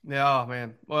 Yeah,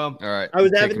 man. Well, all right. I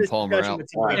was having this discussion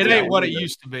with you. It ain't what it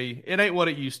used to be. It ain't what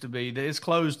it used to be. It's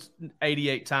closed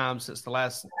 88 times since the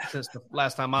last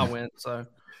time I went. So,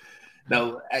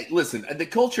 no, listen. The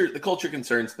culture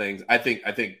concerns things. I think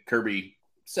Kirby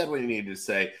said what he needed to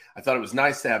say. I thought it was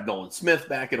nice to have Nolan Smith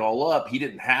back it all up. He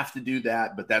didn't have to do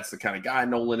that, but that's the kind of guy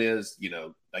Nolan is. You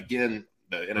know, again,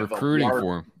 the NFL recruiting PR,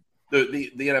 for him.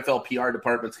 The NFL PR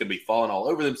department's going to be falling all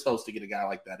over themselves to get a guy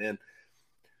like that in.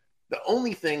 The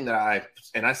only thing that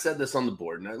I said this on the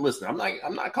board, and listen, I'm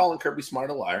not calling Kirby Smart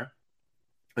a liar.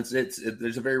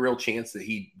 There's a very real chance that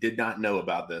he did not know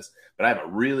about this, but I have a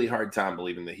really hard time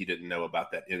believing that he didn't know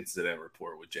about that incident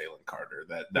report with Jalen Carter,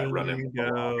 that run in.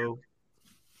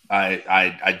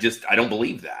 I don't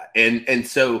believe that. And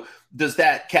so does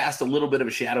that cast a little bit of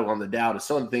a shadow on the Dow to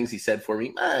some of the things he said for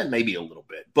me? Maybe a little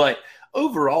bit, but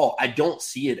overall, I don't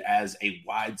see it as a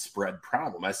widespread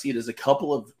problem. I see it as a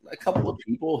couple of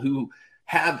people who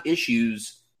have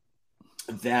issues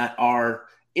that are,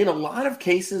 in a lot of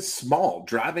cases, small.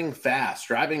 Driving fast,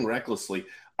 driving recklessly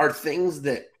are things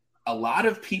that a lot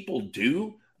of people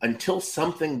do until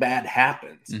something bad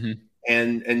happens. Mm-hmm.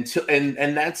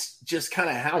 And that's just kind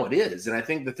of how it is. And I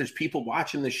think that there's people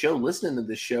watching the show, listening to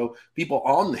this show, people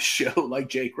on the show like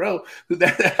Jake Rowe, who no,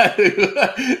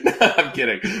 I'm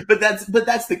kidding, but that's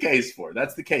the case for.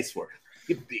 That's the case for.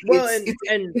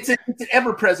 It's an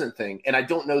ever-present thing, and I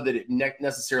don't know that it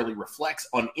necessarily reflects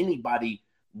on anybody,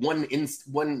 one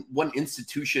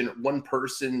institution, one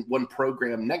person, one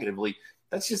program negatively.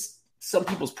 That's just some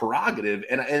people's prerogative,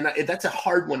 and that's a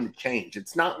hard one to change.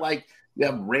 It's not like you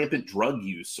have rampant drug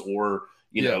use or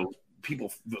you know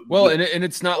people. Well, and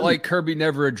it's not like Kirby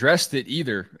never addressed it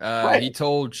either. Right. He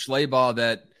told Schleybaugh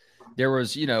that there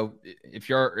was, if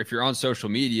you're on social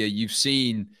media, you've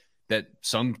seen that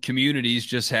some communities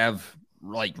just have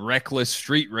like reckless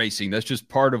street racing. That's just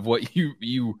part of what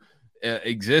you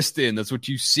exist in. That's what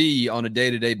you see on a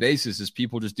day-to-day basis, is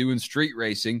people just doing street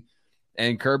racing.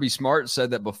 And Kirby Smart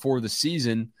said that before the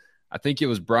season, I think it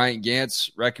was Bryant Gantz's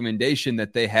recommendation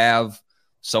that they have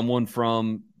someone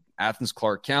from Athens,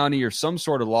 Clarke County or some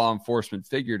sort of law enforcement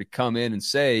figure to come in and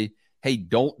say, hey,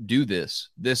 don't do this.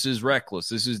 This is reckless.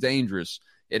 This is dangerous.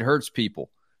 It hurts people.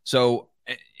 So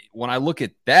when I look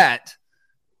at that,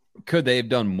 could they have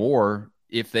done more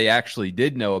if they actually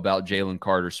did know about Jalen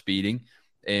Carter speeding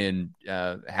and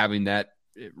having that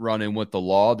run in with the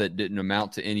law that didn't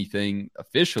amount to anything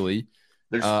officially?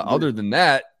 Other than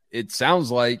that, it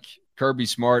sounds like Kirby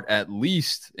Smart at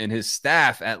least and his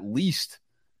staff at least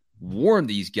warned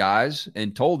these guys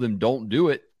and told them don't do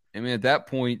it. I mean, at that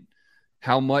point,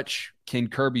 how much can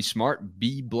Kirby Smart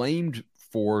be blamed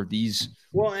for these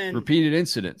repeated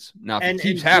incidents? Now, if it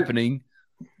keeps happening,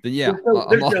 then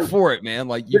I'm all for it, man.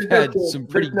 Like, you've had some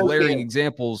pretty glaring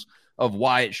examples of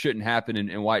why it shouldn't happen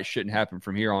and why it shouldn't happen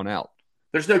from here on out.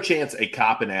 There's no chance a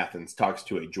cop in Athens talks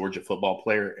to a Georgia football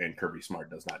player and Kirby Smart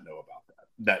does not know about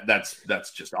that.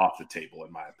 That's just off the table,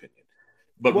 in my opinion.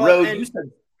 But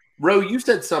Roe, you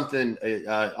said something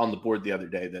on the board the other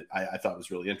day that I thought was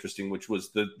really interesting, which was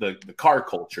the car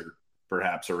culture,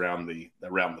 perhaps around the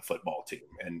football team,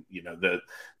 and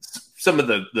some of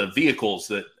the vehicles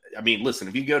that, I mean, listen,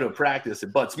 if you go to a practice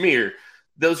at Butts-Mehre,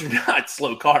 those are not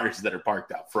slow cars that are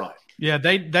parked out front. Yeah,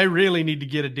 they really need to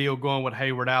get a deal going with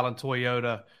Hayward Allen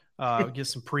Toyota. Get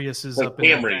some Priuses like up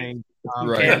in that thing.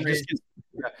 Camry.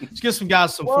 Just get some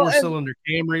guys some 4-cylinder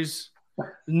Camrys,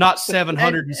 not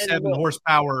 707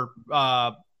 horsepower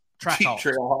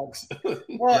Trailhawks.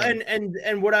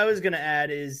 and what I was going to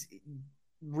add is,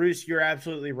 Roos, you're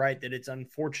absolutely right that it's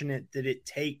unfortunate that it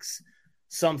takes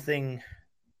something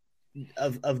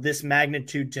of this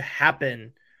magnitude to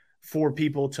happen for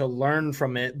people to learn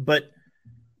from it. But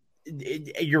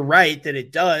you're right that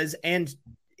it does. And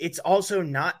it's also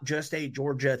not just a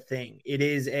Georgia thing. It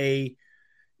is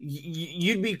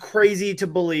you'd be crazy to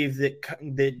believe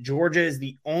that Georgia is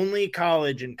the only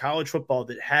college in college football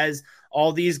that has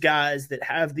all these guys that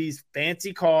have these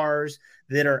fancy cars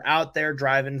that are out there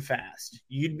driving fast.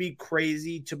 You'd be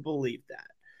crazy to believe that.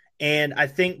 And I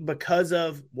think because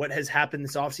of what has happened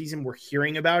this offseason, we're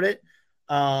hearing about it.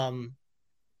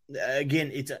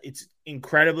 Again, it's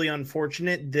incredibly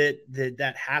unfortunate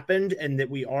that happened and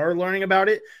that we are learning about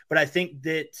it. But I think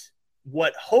that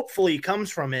what hopefully comes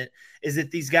from it is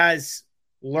that these guys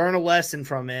learn a lesson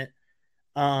from it.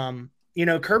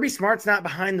 Kirby Smart's not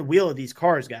behind the wheel of these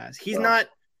cars, guys. He's not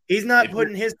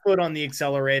putting his foot on the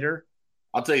accelerator.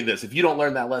 I'll tell you this: if you don't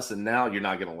learn that lesson now, you're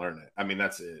not going to learn it. I mean,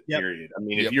 that's it. Yep. Period. I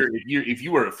mean, if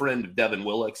you were a friend of Devin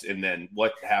Willicks and then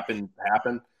what happened,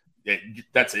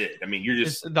 that's it. I mean, you're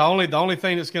just the only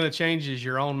thing that's going to change is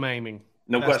your own maiming.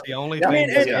 No that's question. The only thing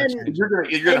you're going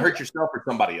to hurt yourself or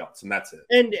somebody else, and that's it.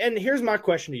 And here's my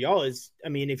question to y'all: is, I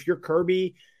mean, if you're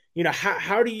Kirby,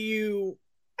 how do you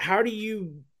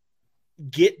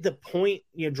get the point,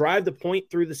 drive the point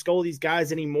through the skull of these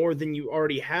guys any more than you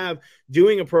already have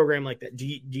doing a program like that? Do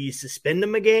you suspend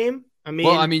them a game?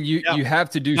 You have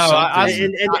to do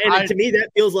something. And to me, that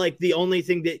feels like the only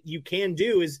thing that you can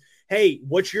do is, hey,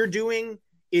 what you're doing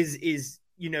is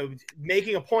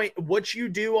making a point. What you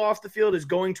do off the field is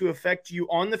going to affect you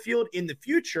on the field in the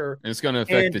future. And it's going to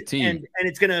affect the team. And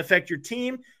it's going to affect your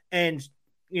team. And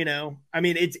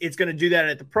it's going to do that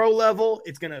at the pro level.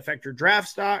 It's going to affect your draft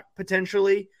stock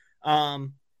potentially. The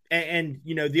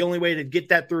only way to get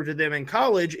that through to them in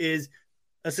college is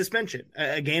a suspension,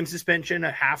 a game suspension,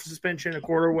 a half suspension, a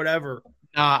quarter, whatever.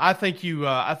 I think you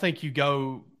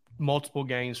go multiple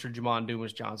games for Jamon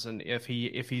Dumas-Johnson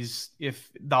if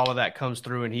all of that comes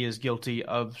through and he is guilty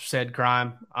of said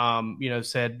crime,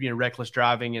 reckless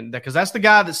driving, and because that's the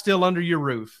guy that's still under your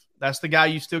roof. That's the guy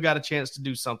you still got a chance to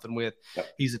do something with. Yep.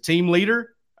 He's a team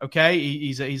leader. Okay.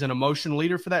 He's an emotional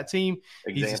leader for that team.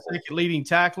 Example. He's a second leading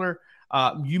tackler.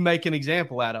 You make an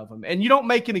example out of him, and you don't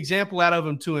make an example out of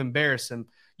him to embarrass him.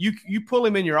 You pull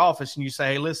him in your office and you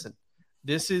say, hey, listen,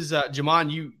 this is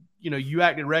Jamon. You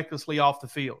acted recklessly off the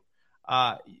field.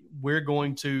 We're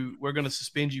going to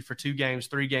suspend you for 2 games,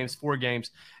 3 games, 4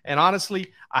 games. And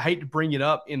honestly, I hate to bring it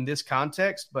up in this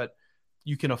context, but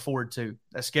you can afford to.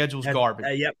 That schedule's garbage.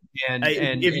 Yep. And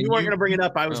if you weren't going to bring it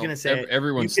up, I was going to say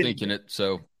everyone's thinking it.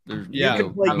 So you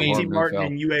can play Casey Martin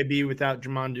and UAB without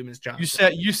Jamon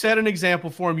Dumas-Johnson. You set an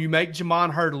example for him. You make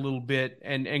Jamon hurt a little bit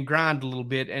and grind a little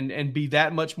bit and be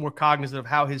that much more cognizant of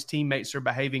how his teammates are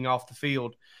behaving off the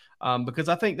field. Because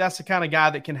I think that's the kind of guy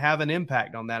that can have an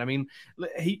impact on that. I mean,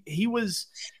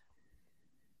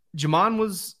 Jamon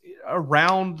was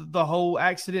around the whole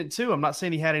accident too. I'm not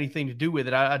saying he had anything to do with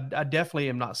it. I definitely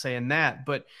am not saying that,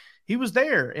 but he was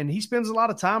there and he spends a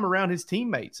lot of time around his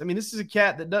teammates. I mean, this is a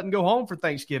cat that doesn't go home for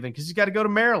Thanksgiving because he's got to go to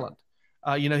Maryland.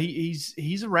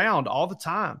 He's around all the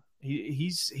time.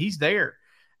 He's there.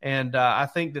 And I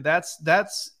think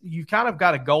that's you kind of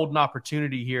got a golden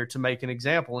opportunity here to make an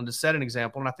example and to set an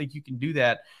example. And I think you can do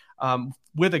that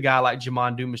with a guy like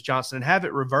Jamon Dumas-Johnson and have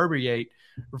it reverberate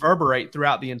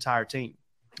throughout the entire team.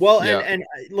 Well, yeah. and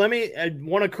I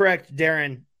want to correct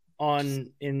Darren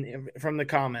from the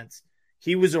comments.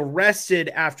 He was arrested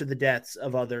after the deaths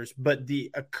of others, but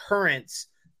the occurrence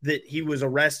that he was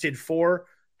arrested for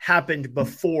happened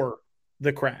before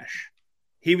the crash.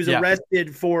 He was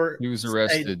arrested for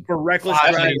reckless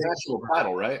driving. National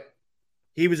title, right?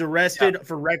 He was arrested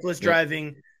for reckless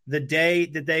driving the day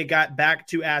that they got back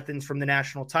to Athens from the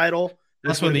national title.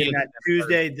 That's when that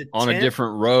Tuesday the on 10th. A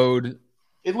different road.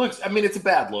 It looks. I mean, it's a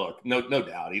bad look, no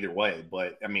doubt, either way.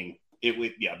 But I mean,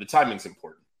 the timing's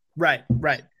important. Right.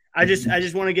 I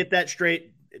just want to get that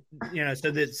straight,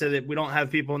 so that we don't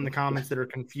have people in the comments that are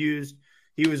confused.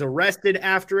 He was arrested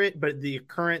after it, but the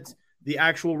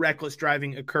actual reckless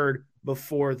driving occurred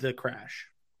before the crash.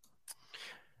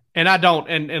 And I don't,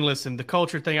 and listen, the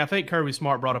culture thing, I think Kirby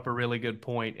Smart brought up a really good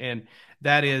point, and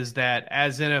that is that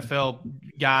as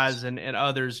NFL guys and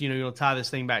others, you'll tie this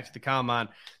thing back to the combine.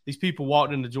 These people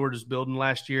walked into Georgia's building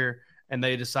last year, and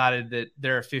they decided that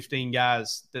there are 15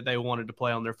 guys that they wanted to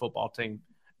play on their football team.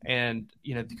 And,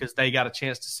 because they got a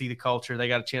chance to see the culture, they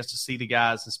got a chance to see the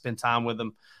guys and spend time with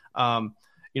them.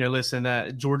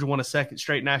 Listen, Georgia won a second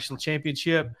straight national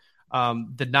championship.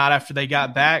 The night after they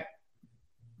got back,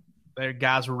 their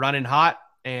guys were running hot,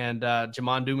 and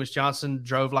Jamon Dumas-Johnson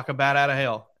drove like a bat out of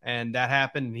hell. And that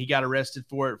happened, and he got arrested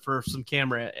for it for some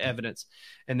camera evidence.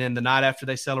 And then the night after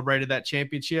they celebrated that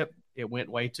championship, it went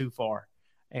way too far.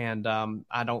 And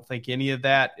I don't think any of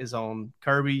that is on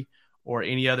Kirby or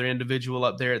any other individual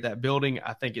up there at that building.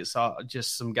 I think it's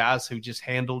just some guys who just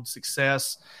handled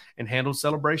success and handled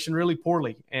celebration really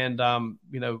poorly. And,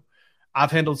 I've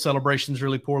handled celebrations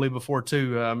really poorly before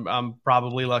too. I'm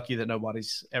probably lucky that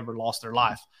nobody's ever lost their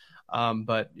life.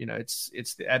 But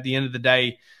it's at the end of the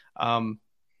day,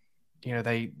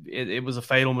 it was a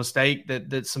fatal mistake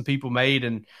that some people made.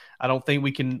 And I don't think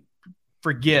we can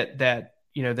forget that,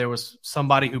 there was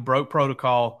somebody who broke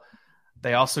protocol.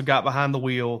 They also got behind the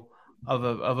wheel of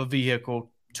a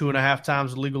vehicle 2.5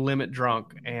 times the legal limit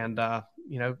drunk. And,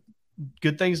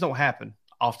 good things don't happen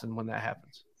often when that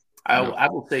happens. I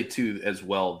will say too, as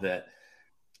well, that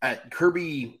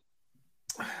Kirby,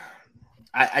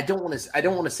 I don't want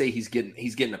to say he's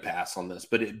getting a pass on this,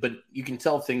 but you can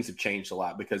tell things have changed a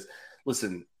lot because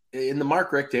listen, in the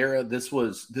Mark Richt era, this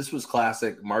was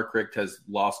classic. Mark Richt has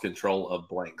lost control of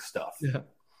blank stuff. Yeah.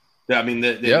 I mean,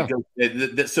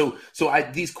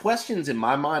 these questions in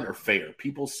my mind are fair.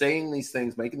 People saying these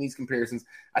things, making these comparisons,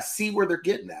 I see where they're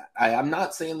getting at. I'm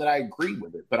not saying that I agree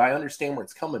with it, but I understand where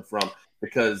it's coming from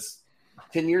because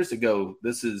 10 years ago,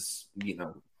 this is,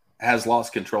 has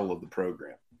lost control of the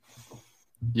program.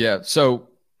 Yeah. So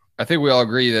I think we all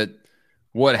agree that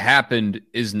what happened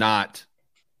is not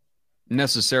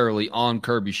necessarily on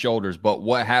Kirby's shoulders, but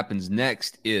what happens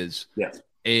next is. Yes.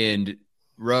 And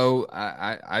Ro,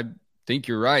 I think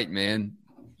you're right, man.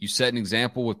 You set an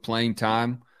example with playing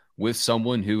time with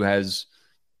someone who has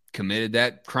committed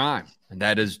that crime and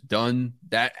that has done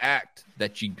that act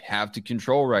that you have to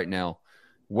control right now.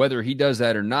 Whether he does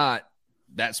that or not,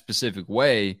 that specific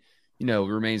way,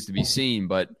 remains to be seen.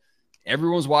 But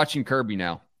everyone's watching Kirby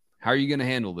now. How are you going to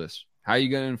handle this? How are you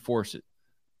going to enforce it?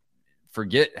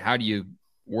 Forget how do you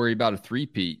worry about a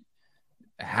three-peat.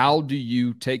 How do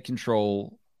you take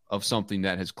control of something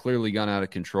that has clearly gone out of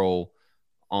control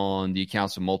on the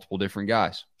accounts of multiple different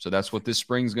guys? So that's what this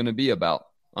spring is going to be about.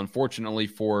 Unfortunately,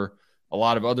 for a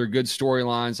lot of other good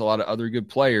storylines, a lot of other good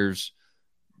players,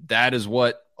 that is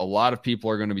what a lot of people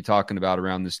are going to be talking about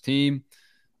around this team.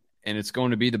 And it's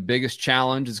going to be the biggest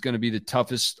challenge. It's going to be the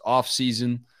toughest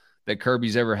offseason that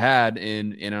Kirby's ever had.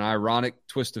 In an ironic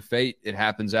twist of fate, it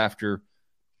happens after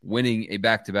winning a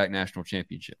back-to-back national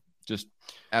championship. Just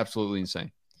absolutely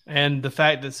insane. And the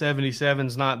fact that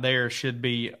 77's not there should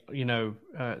be,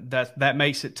 that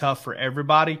makes it tough for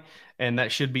everybody, and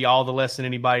that should be all the lesson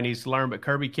anybody needs to learn. But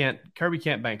Kirby can't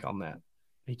bank on that.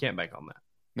 He can't bank on that.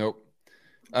 Nope.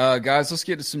 Guys, let's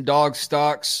get to some dog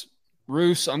stocks.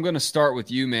 Roos, I'm going to start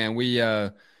with you, man. We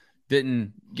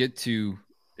didn't get to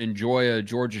enjoy a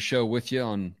Georgia show with you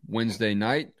on Wednesday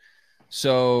night.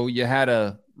 So you had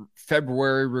a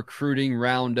February recruiting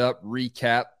roundup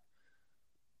recap,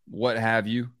 what have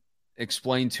you.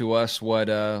 Explain to us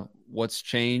what's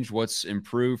changed, what's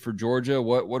improved for Georgia.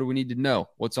 What do we need to know?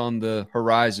 What's on the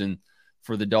horizon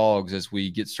for the Dogs as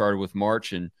we get started with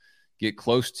March and get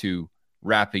close to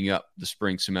wrapping up the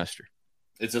spring semester?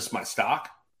 Is this my stock?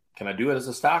 Can I do it as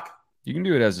a stock? You can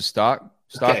do it as a stock.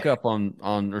 Stock up on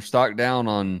or stock down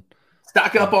on.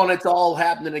 Stock up on it's all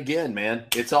happening again, man.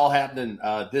 It's all happening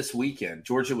this weekend.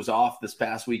 Georgia was off this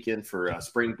past weekend for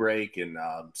spring break, and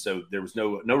so there was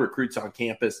no recruits on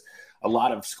campus. A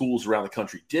lot of schools around the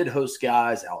country did host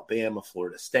guys, Alabama,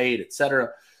 Florida State,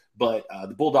 etc. But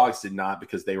the Bulldogs did not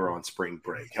because they were on spring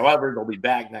break. However, they'll be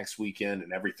back next weekend,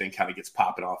 and everything kind of gets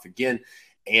popping off again.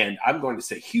 And I'm going to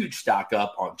say huge stock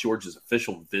up on Georgia's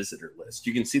official visitor list.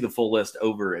 You can see the full list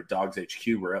over at Dogs HQ.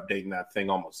 We're updating that thing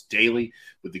almost daily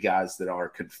with the guys that are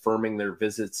confirming their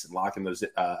visits and locking those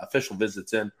official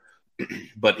visits in.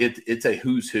 But it's a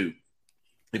who's who.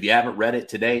 If you haven't read it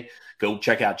today, go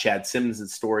check out Chad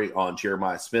Simmons' story on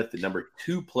Jeremiah Smith, the number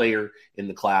 2 player in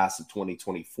the class of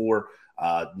 2024.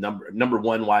 Number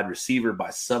 1 wide receiver by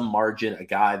some margin, a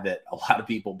guy that a lot of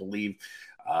people believe,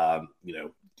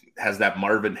 has that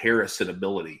Marvin Harrison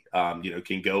ability,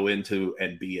 can go into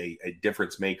and be a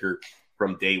difference maker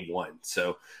from day one.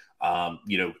 So,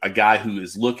 a guy who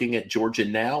is looking at Georgia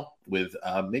now with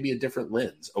maybe a different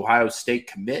lens. Ohio State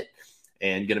commit,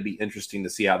 and going to be interesting to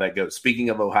see how that goes. Speaking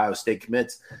of Ohio State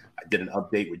commits, I did an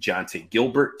update with Jonte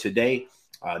Gilbert today.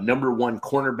 Number 1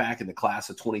 cornerback in the class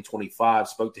of 2025.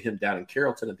 Spoke to him down in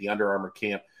Carrollton at the Under Armour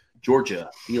camp. Georgia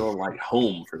feeling like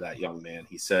home for that young man.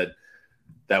 He said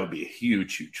that would be a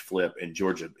huge, huge flip, and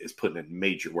Georgia is putting in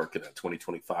major work in that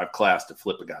 2025 class to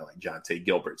flip a guy like Jonte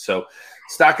Gilbert. So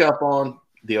stock up on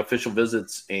the official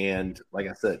visits, and like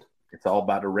I said, it's all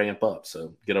about to ramp up.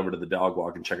 So get over to the Dog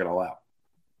Walk and check it all out.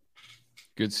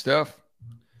 Good stuff.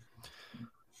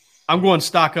 I'm going to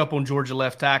stock up on Georgia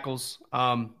left tackles.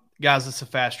 Guys, it's a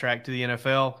fast track to the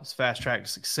NFL. It's a fast track to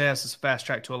success. It's a fast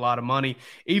track to a lot of money.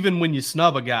 Even when you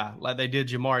snub a guy like they did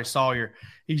Jamari Sawyer,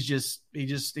 he's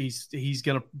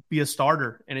going to be a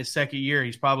starter in his second year.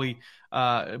 He's probably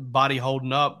body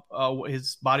holding up.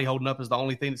 His body holding up is the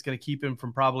only thing that's going to keep him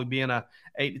from probably being a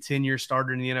 8 to 10 year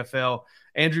starter in the NFL.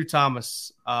 Andrew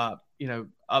Thomas, up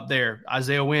there.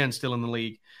 Isaiah Wynn still in the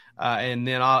league. And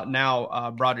then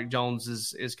now Broderick Jones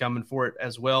is coming for it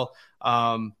as well.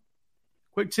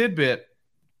 Quick tidbit,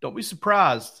 don't be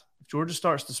surprised if Georgia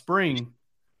starts the spring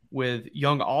with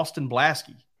young Austin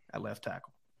Blasky at left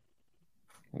tackle.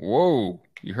 Whoa,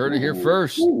 you heard it here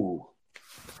first. Ooh.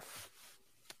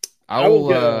 I will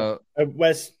go.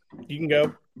 Wes, you can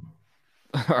go.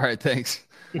 All right, thanks.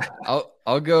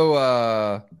 I'll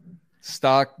go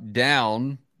stock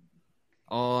down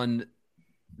on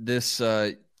this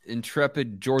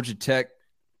intrepid Georgia Tech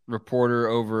reporter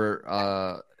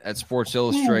over at Sports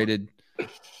Illustrated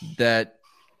that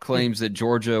claims that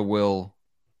Georgia will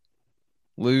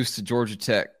lose to Georgia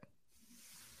Tech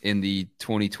in the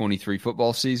 2023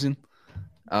 football season.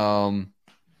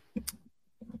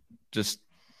 Just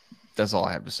that's all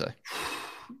I have to say.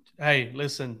 Hey,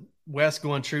 listen, Wes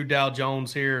going true Dow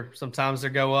Jones here. Sometimes they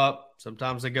go up,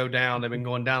 sometimes they go down. They've been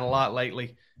going down a lot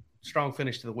lately. Strong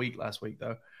finish to the week last week,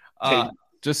 though.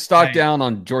 Just stock down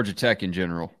on Georgia Tech in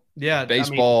general. Yeah,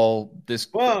 baseball.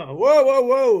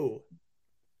 Whoa!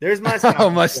 There's my. Oh,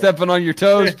 am I stepping on your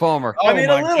toes, Palmer? I mean,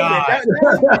 a little bit. That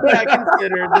was one that I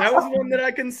considered. That was one that I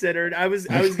considered. I was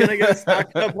gonna go stock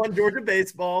up on Georgia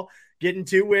baseball, getting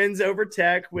 2 wins over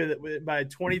Tech with by a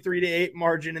 23-8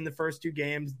 margin in the first 2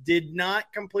 games. Did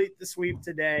not complete the sweep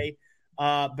today,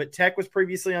 but Tech was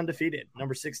previously undefeated,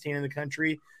 number 16 in the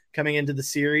country coming into the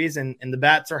series, and the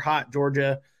bats are hot.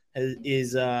 Georgia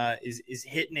is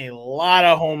hitting a lot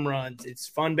of home runs. It's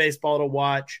fun baseball to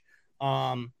watch.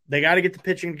 They got to get the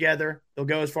pitching together. They'll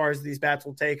go as far as these bats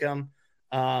will take them.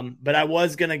 But that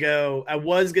was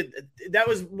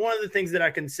one of the things that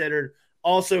I considered.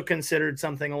 Also considered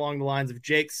something along the lines of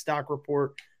Jake's stock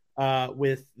report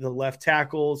with the left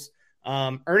tackles.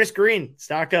 Ernest Green,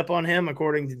 stock up on him,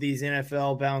 according to these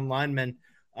NFL-bound linemen.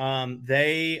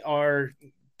 They are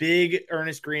big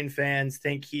Ernest Green fans,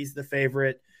 think he's the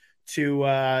favorite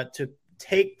to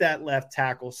take that left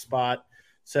tackle spot.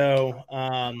 So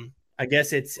I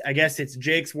guess it's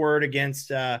Jake's word against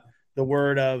the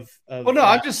word of well, no,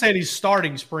 I'm just saying he's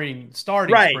starting spring.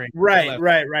 Right.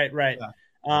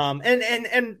 Yeah.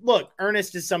 And look,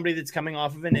 Ernest is somebody that's coming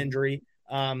off of an injury.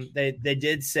 They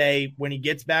did say when he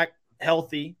gets back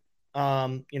healthy,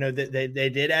 that they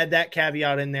did add that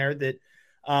caveat in there that,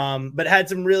 but had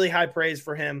some really high praise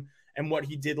for him and what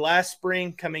he did last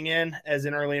spring coming in as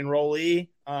an early enrollee,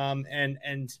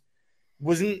 and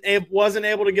wasn't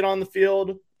able to get on the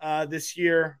field this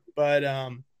year, but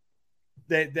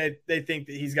they think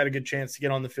that he's got a good chance to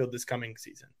get on the field this coming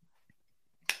season.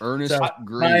 Ernest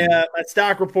Green. My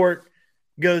stock report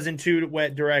goes in two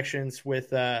wet directions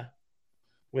with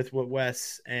what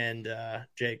Wes and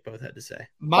Jake both had to say.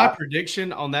 My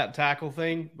prediction on that tackle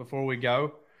thing before we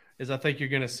go is I think you're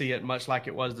going to see it much like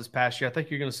it was this past year. I think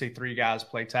you're going to see three guys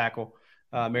play tackle.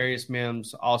 Marius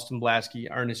Mims, Austin Blasky,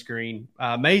 Ernest Green.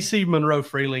 May see Monroe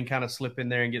Freeling kind of slip in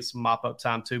there and get some mop-up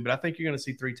time too, but I think you're going to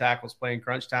see three tackles playing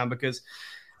crunch time because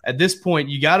at this point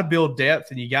you got to build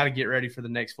depth and you got to get ready for the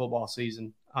next football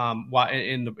season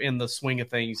in the swing of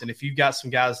things. And if you've got some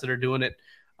guys that are doing it,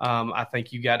 I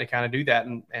think you got to kind of do that.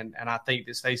 And I think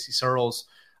that Stacey Searles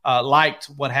liked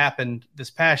what happened this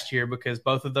past year because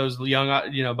both of those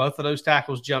both of those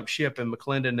tackles jumped ship, and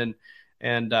McClendon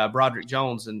and Broderick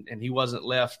Jones, and he wasn't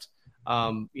left,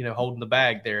 holding the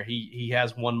bag there. He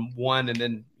has one and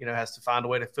then, has to find a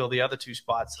way to fill the other two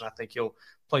spots. And I think he'll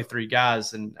play three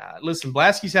guys. And listen,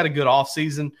 Blasky's had a good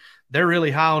offseason. They're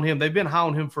really high on him. They've been high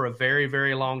on him for a very,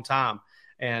 very long time.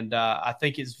 And I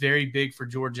think it's very big for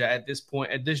Georgia at this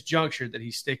point, at this juncture, that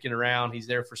he's sticking around. He's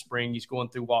there for spring. He's going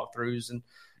through walkthroughs. And,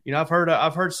 I've heard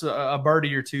a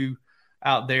birdie or two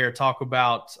out there talk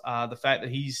about the fact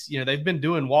that he's, they've been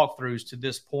doing walkthroughs to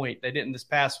this point. They didn't this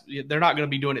past, they're not going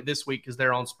to be doing it this week because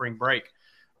they're on spring break.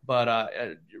 But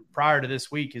prior to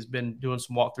this week, has been doing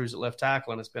some walkthroughs at left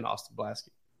tackle, and it's been Austin Blasky.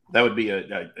 That would be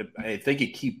I think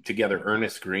you keep together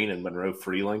Ernest Green and Monroe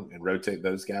Freeling and rotate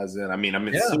those guys in. I mean, I'm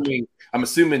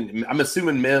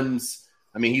assuming Mims.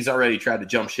 I mean, he's already tried to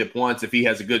jump ship once. If he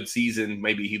has a good season,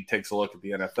 maybe he takes a look at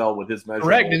the NFL with his measure.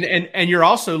 Correct, and you're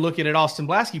also looking at Austin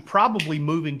Blasky probably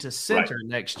moving to center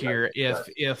next year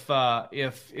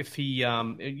if he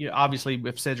obviously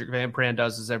if Cedric Van Pran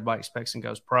does as everybody expects and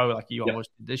goes pro like he almost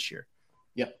did this year.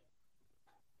 Yep.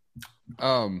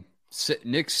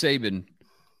 Nick Saban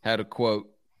had a quote.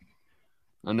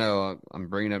 I know I'm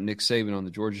bringing up Nick Saban on the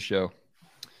Georgia show,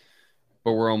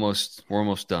 but we're almost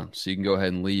done. So you can go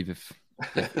ahead and leave if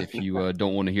you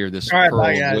don't want to hear this pearl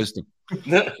of wisdom.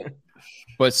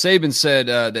 But Saban said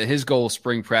that his goal of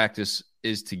spring practice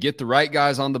is to get the right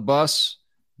guys on the bus,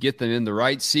 get them in the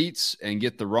right seats, and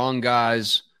get the wrong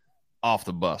guys off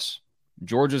the bus.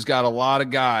 Georgia's got a lot of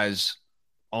guys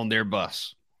on their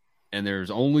bus, and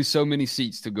there's only so many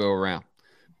seats to go around.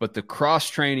 But the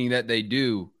cross-training that they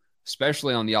do,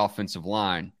 especially on the offensive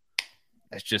line,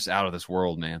 that's just out of this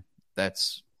world, man.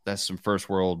 That's some first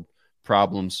world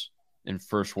problems and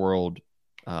first world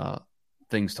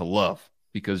things to love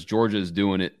because Georgia is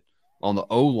doing it on the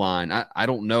O-line. I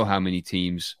don't know how many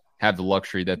teams have the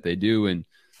luxury that they do. And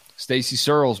Stacey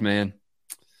Searles, man,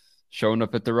 showing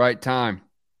up at the right time,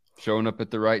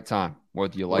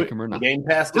 whether you like him or not. Game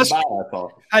passed it by, I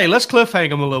thought. Hey, let's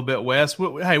cliffhang him a little bit, Wes.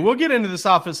 We'll get into this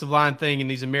offensive line thing and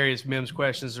these Amarius Mims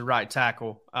questions to right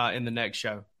tackle in the next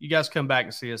show. You guys come back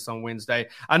and see us on Wednesday.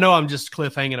 I know I'm just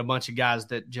cliffhanging a bunch of guys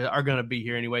that are going to be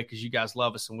here anyway because you guys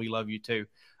love us and we love you too.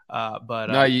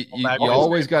 No, you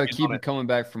always got to keep it coming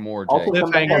back for more, Jay.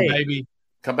 Cliffhanger, baby.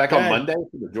 Come back on Monday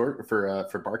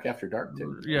for Bark After Dark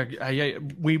too. Yeah.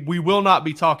 We will not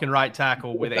be talking right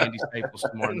tackle with Andy Staples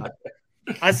tomorrow night.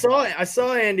 I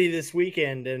saw Andy this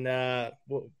weekend and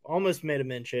almost made a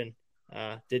mention.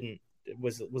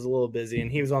 Was a little busy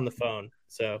and he was on the phone,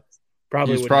 so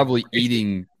probably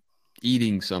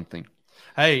eating something.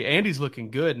 Hey, Andy's looking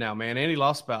good now, man. Andy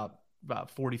lost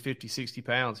about 40, 50, 60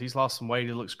 pounds. He's lost some weight.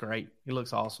 He looks great. He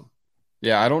looks awesome.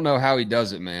 Yeah, I don't know how he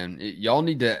does it, man. Y'all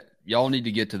need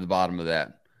to get to the bottom of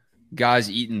that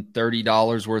guys eating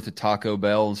 $30 worth of Taco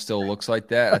Bell and still looks like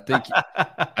that.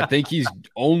 I think he's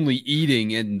only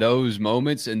eating in those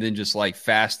moments and then just like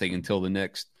fasting until the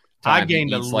next time I gained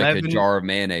he eats 11, like a jar of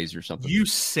mayonnaise or something.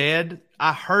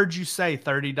 I heard you say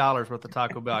 $30 worth of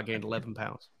Taco Bell. I gained 11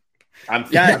 pounds. I'm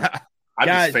Guys,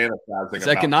 just fantasizing. It's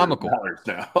about economical. $30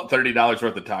 now. $30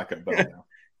 worth of Taco Bell now.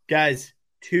 Guys,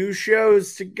 2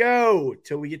 shows to go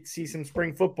till we get to see some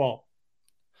spring football.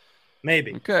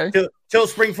 Maybe. Okay. Till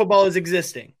spring football is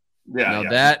existing. Yeah, Now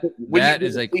yeah. that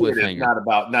is a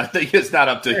cliffhanger. It's not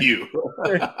up to you.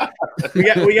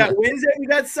 We got Wednesday, we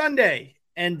got Sunday,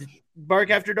 and Bark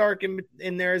After Dark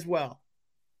in there as well.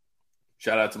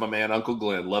 Shout out to my man Uncle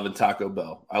Glenn, loving Taco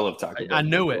Bell. I love Taco Bell. I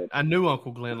knew it. I knew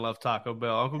Uncle Glenn loved Taco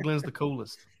Bell. Uncle Glenn's the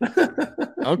coolest.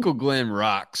 Uncle Glenn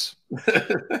rocks.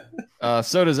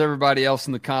 So does everybody else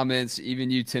in the comments, even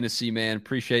you, Tennessee man.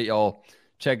 Appreciate y'all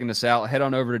checking us out. Head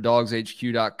on over to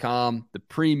dogshq.com. The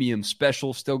premium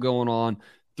special still going on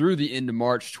through the end of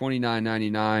March,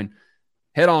 $29.99.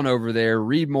 Head on over there.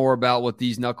 Read more about what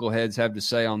these knuckleheads have to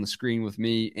say on the screen with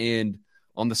me and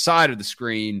on the side of the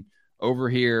screen over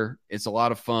here. It's a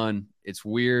lot of fun. It's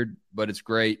weird, but it's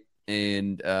great.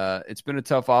 And it's been a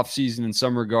tough offseason in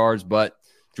some regards, but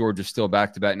Georgia's still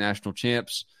back-to-back national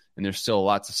champs, and there's still a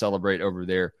lot to celebrate over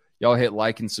there. Y'all hit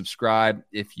like and subscribe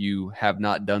if you have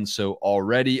not done so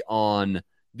already on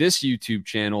this YouTube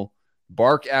channel,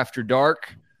 Bark After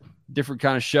Dark. Different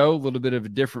kind of show, a little bit of a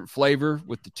different flavor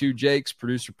with the 2 Jakes,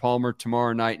 producer Palmer,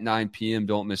 tomorrow night, 9 p.m.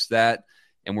 Don't miss that.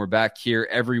 And we're back here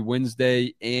every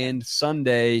Wednesday and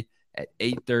Sunday at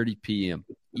 8:30 p.m.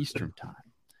 Eastern time.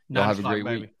 Y'all have a great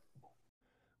week.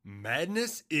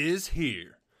 Madness is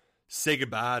here. Say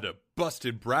goodbye to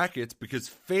busted brackets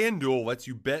because FanDuel lets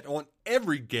you bet on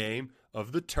every game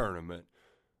of the tournament.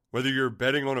 Whether you're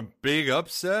betting on a big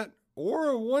upset or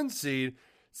a 1 seed,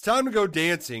 it's time to go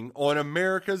dancing on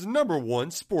America's #1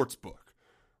 sportsbook.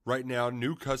 Right now,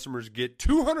 new customers get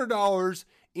 $200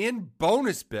 in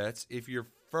bonus bets if your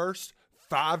first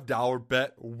 $5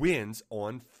 bet wins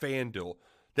on FanDuel.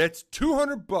 That's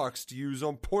 $200 to use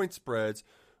on point spreads,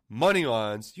 money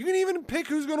lines. You can even pick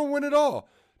who's going to win it all.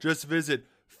 Just visit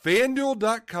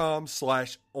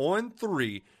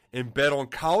FanDuel.com/on3 and bet on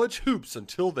college hoops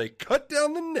until they cut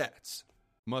down the nets.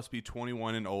 Must be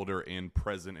 21 and older and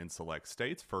present in select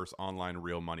states. First online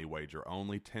real money wager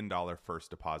only. $10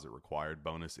 first deposit required.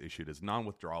 Bonus issued as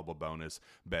non-withdrawable bonus.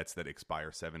 Bets that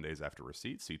expire 7 days after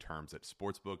receipt. See terms at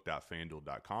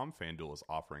sportsbook.fanduel.com. FanDuel is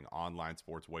offering online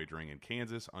sports wagering in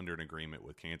Kansas under an agreement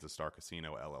with Kansas Star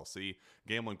Casino, LLC.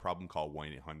 Gambling problem, call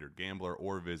 1-800-GAMBLER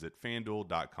or visit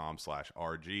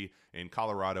fanduel.com/RG. In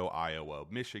Colorado, Iowa,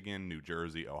 Michigan, New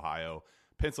Jersey, Ohio,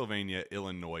 Pennsylvania,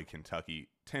 Illinois, Kentucky,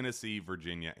 Tennessee,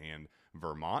 Virginia, and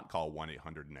Vermont. Call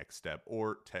 1-800-NEXT-STEP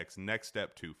or text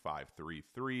NEXT-STEP to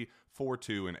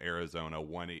 53342. In Arizona,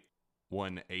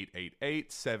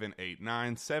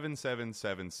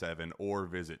 1-888-789-7777 or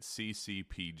visit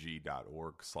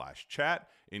ccpg.org/chat.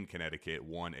 In Connecticut,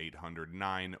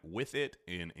 1-800-9-WITH-IT.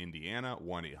 In Indiana,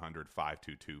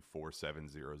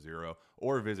 1-800-522-4700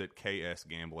 or visit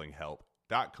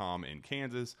ksgamblinghelp.com. In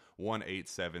Kansas,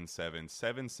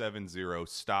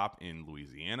 1-877-770-STOP. In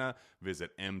Louisiana,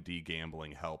 visit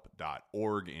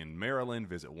mdgamblinghelp.org. In Maryland,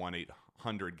 visit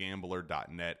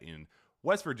 1-800-gambler.net. In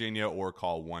West Virginia, or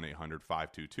call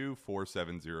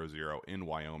 1-800-522-4700. In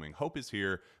Wyoming, hope is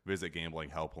here. Visit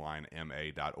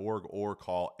gamblinghelplinema.org or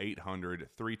call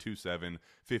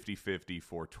 800-327-5050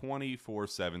 for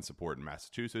 24/7 support in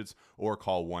Massachusetts, or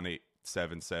call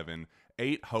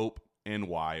 1-877-8-HOPE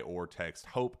NY or text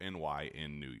HOPE NY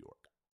in New York.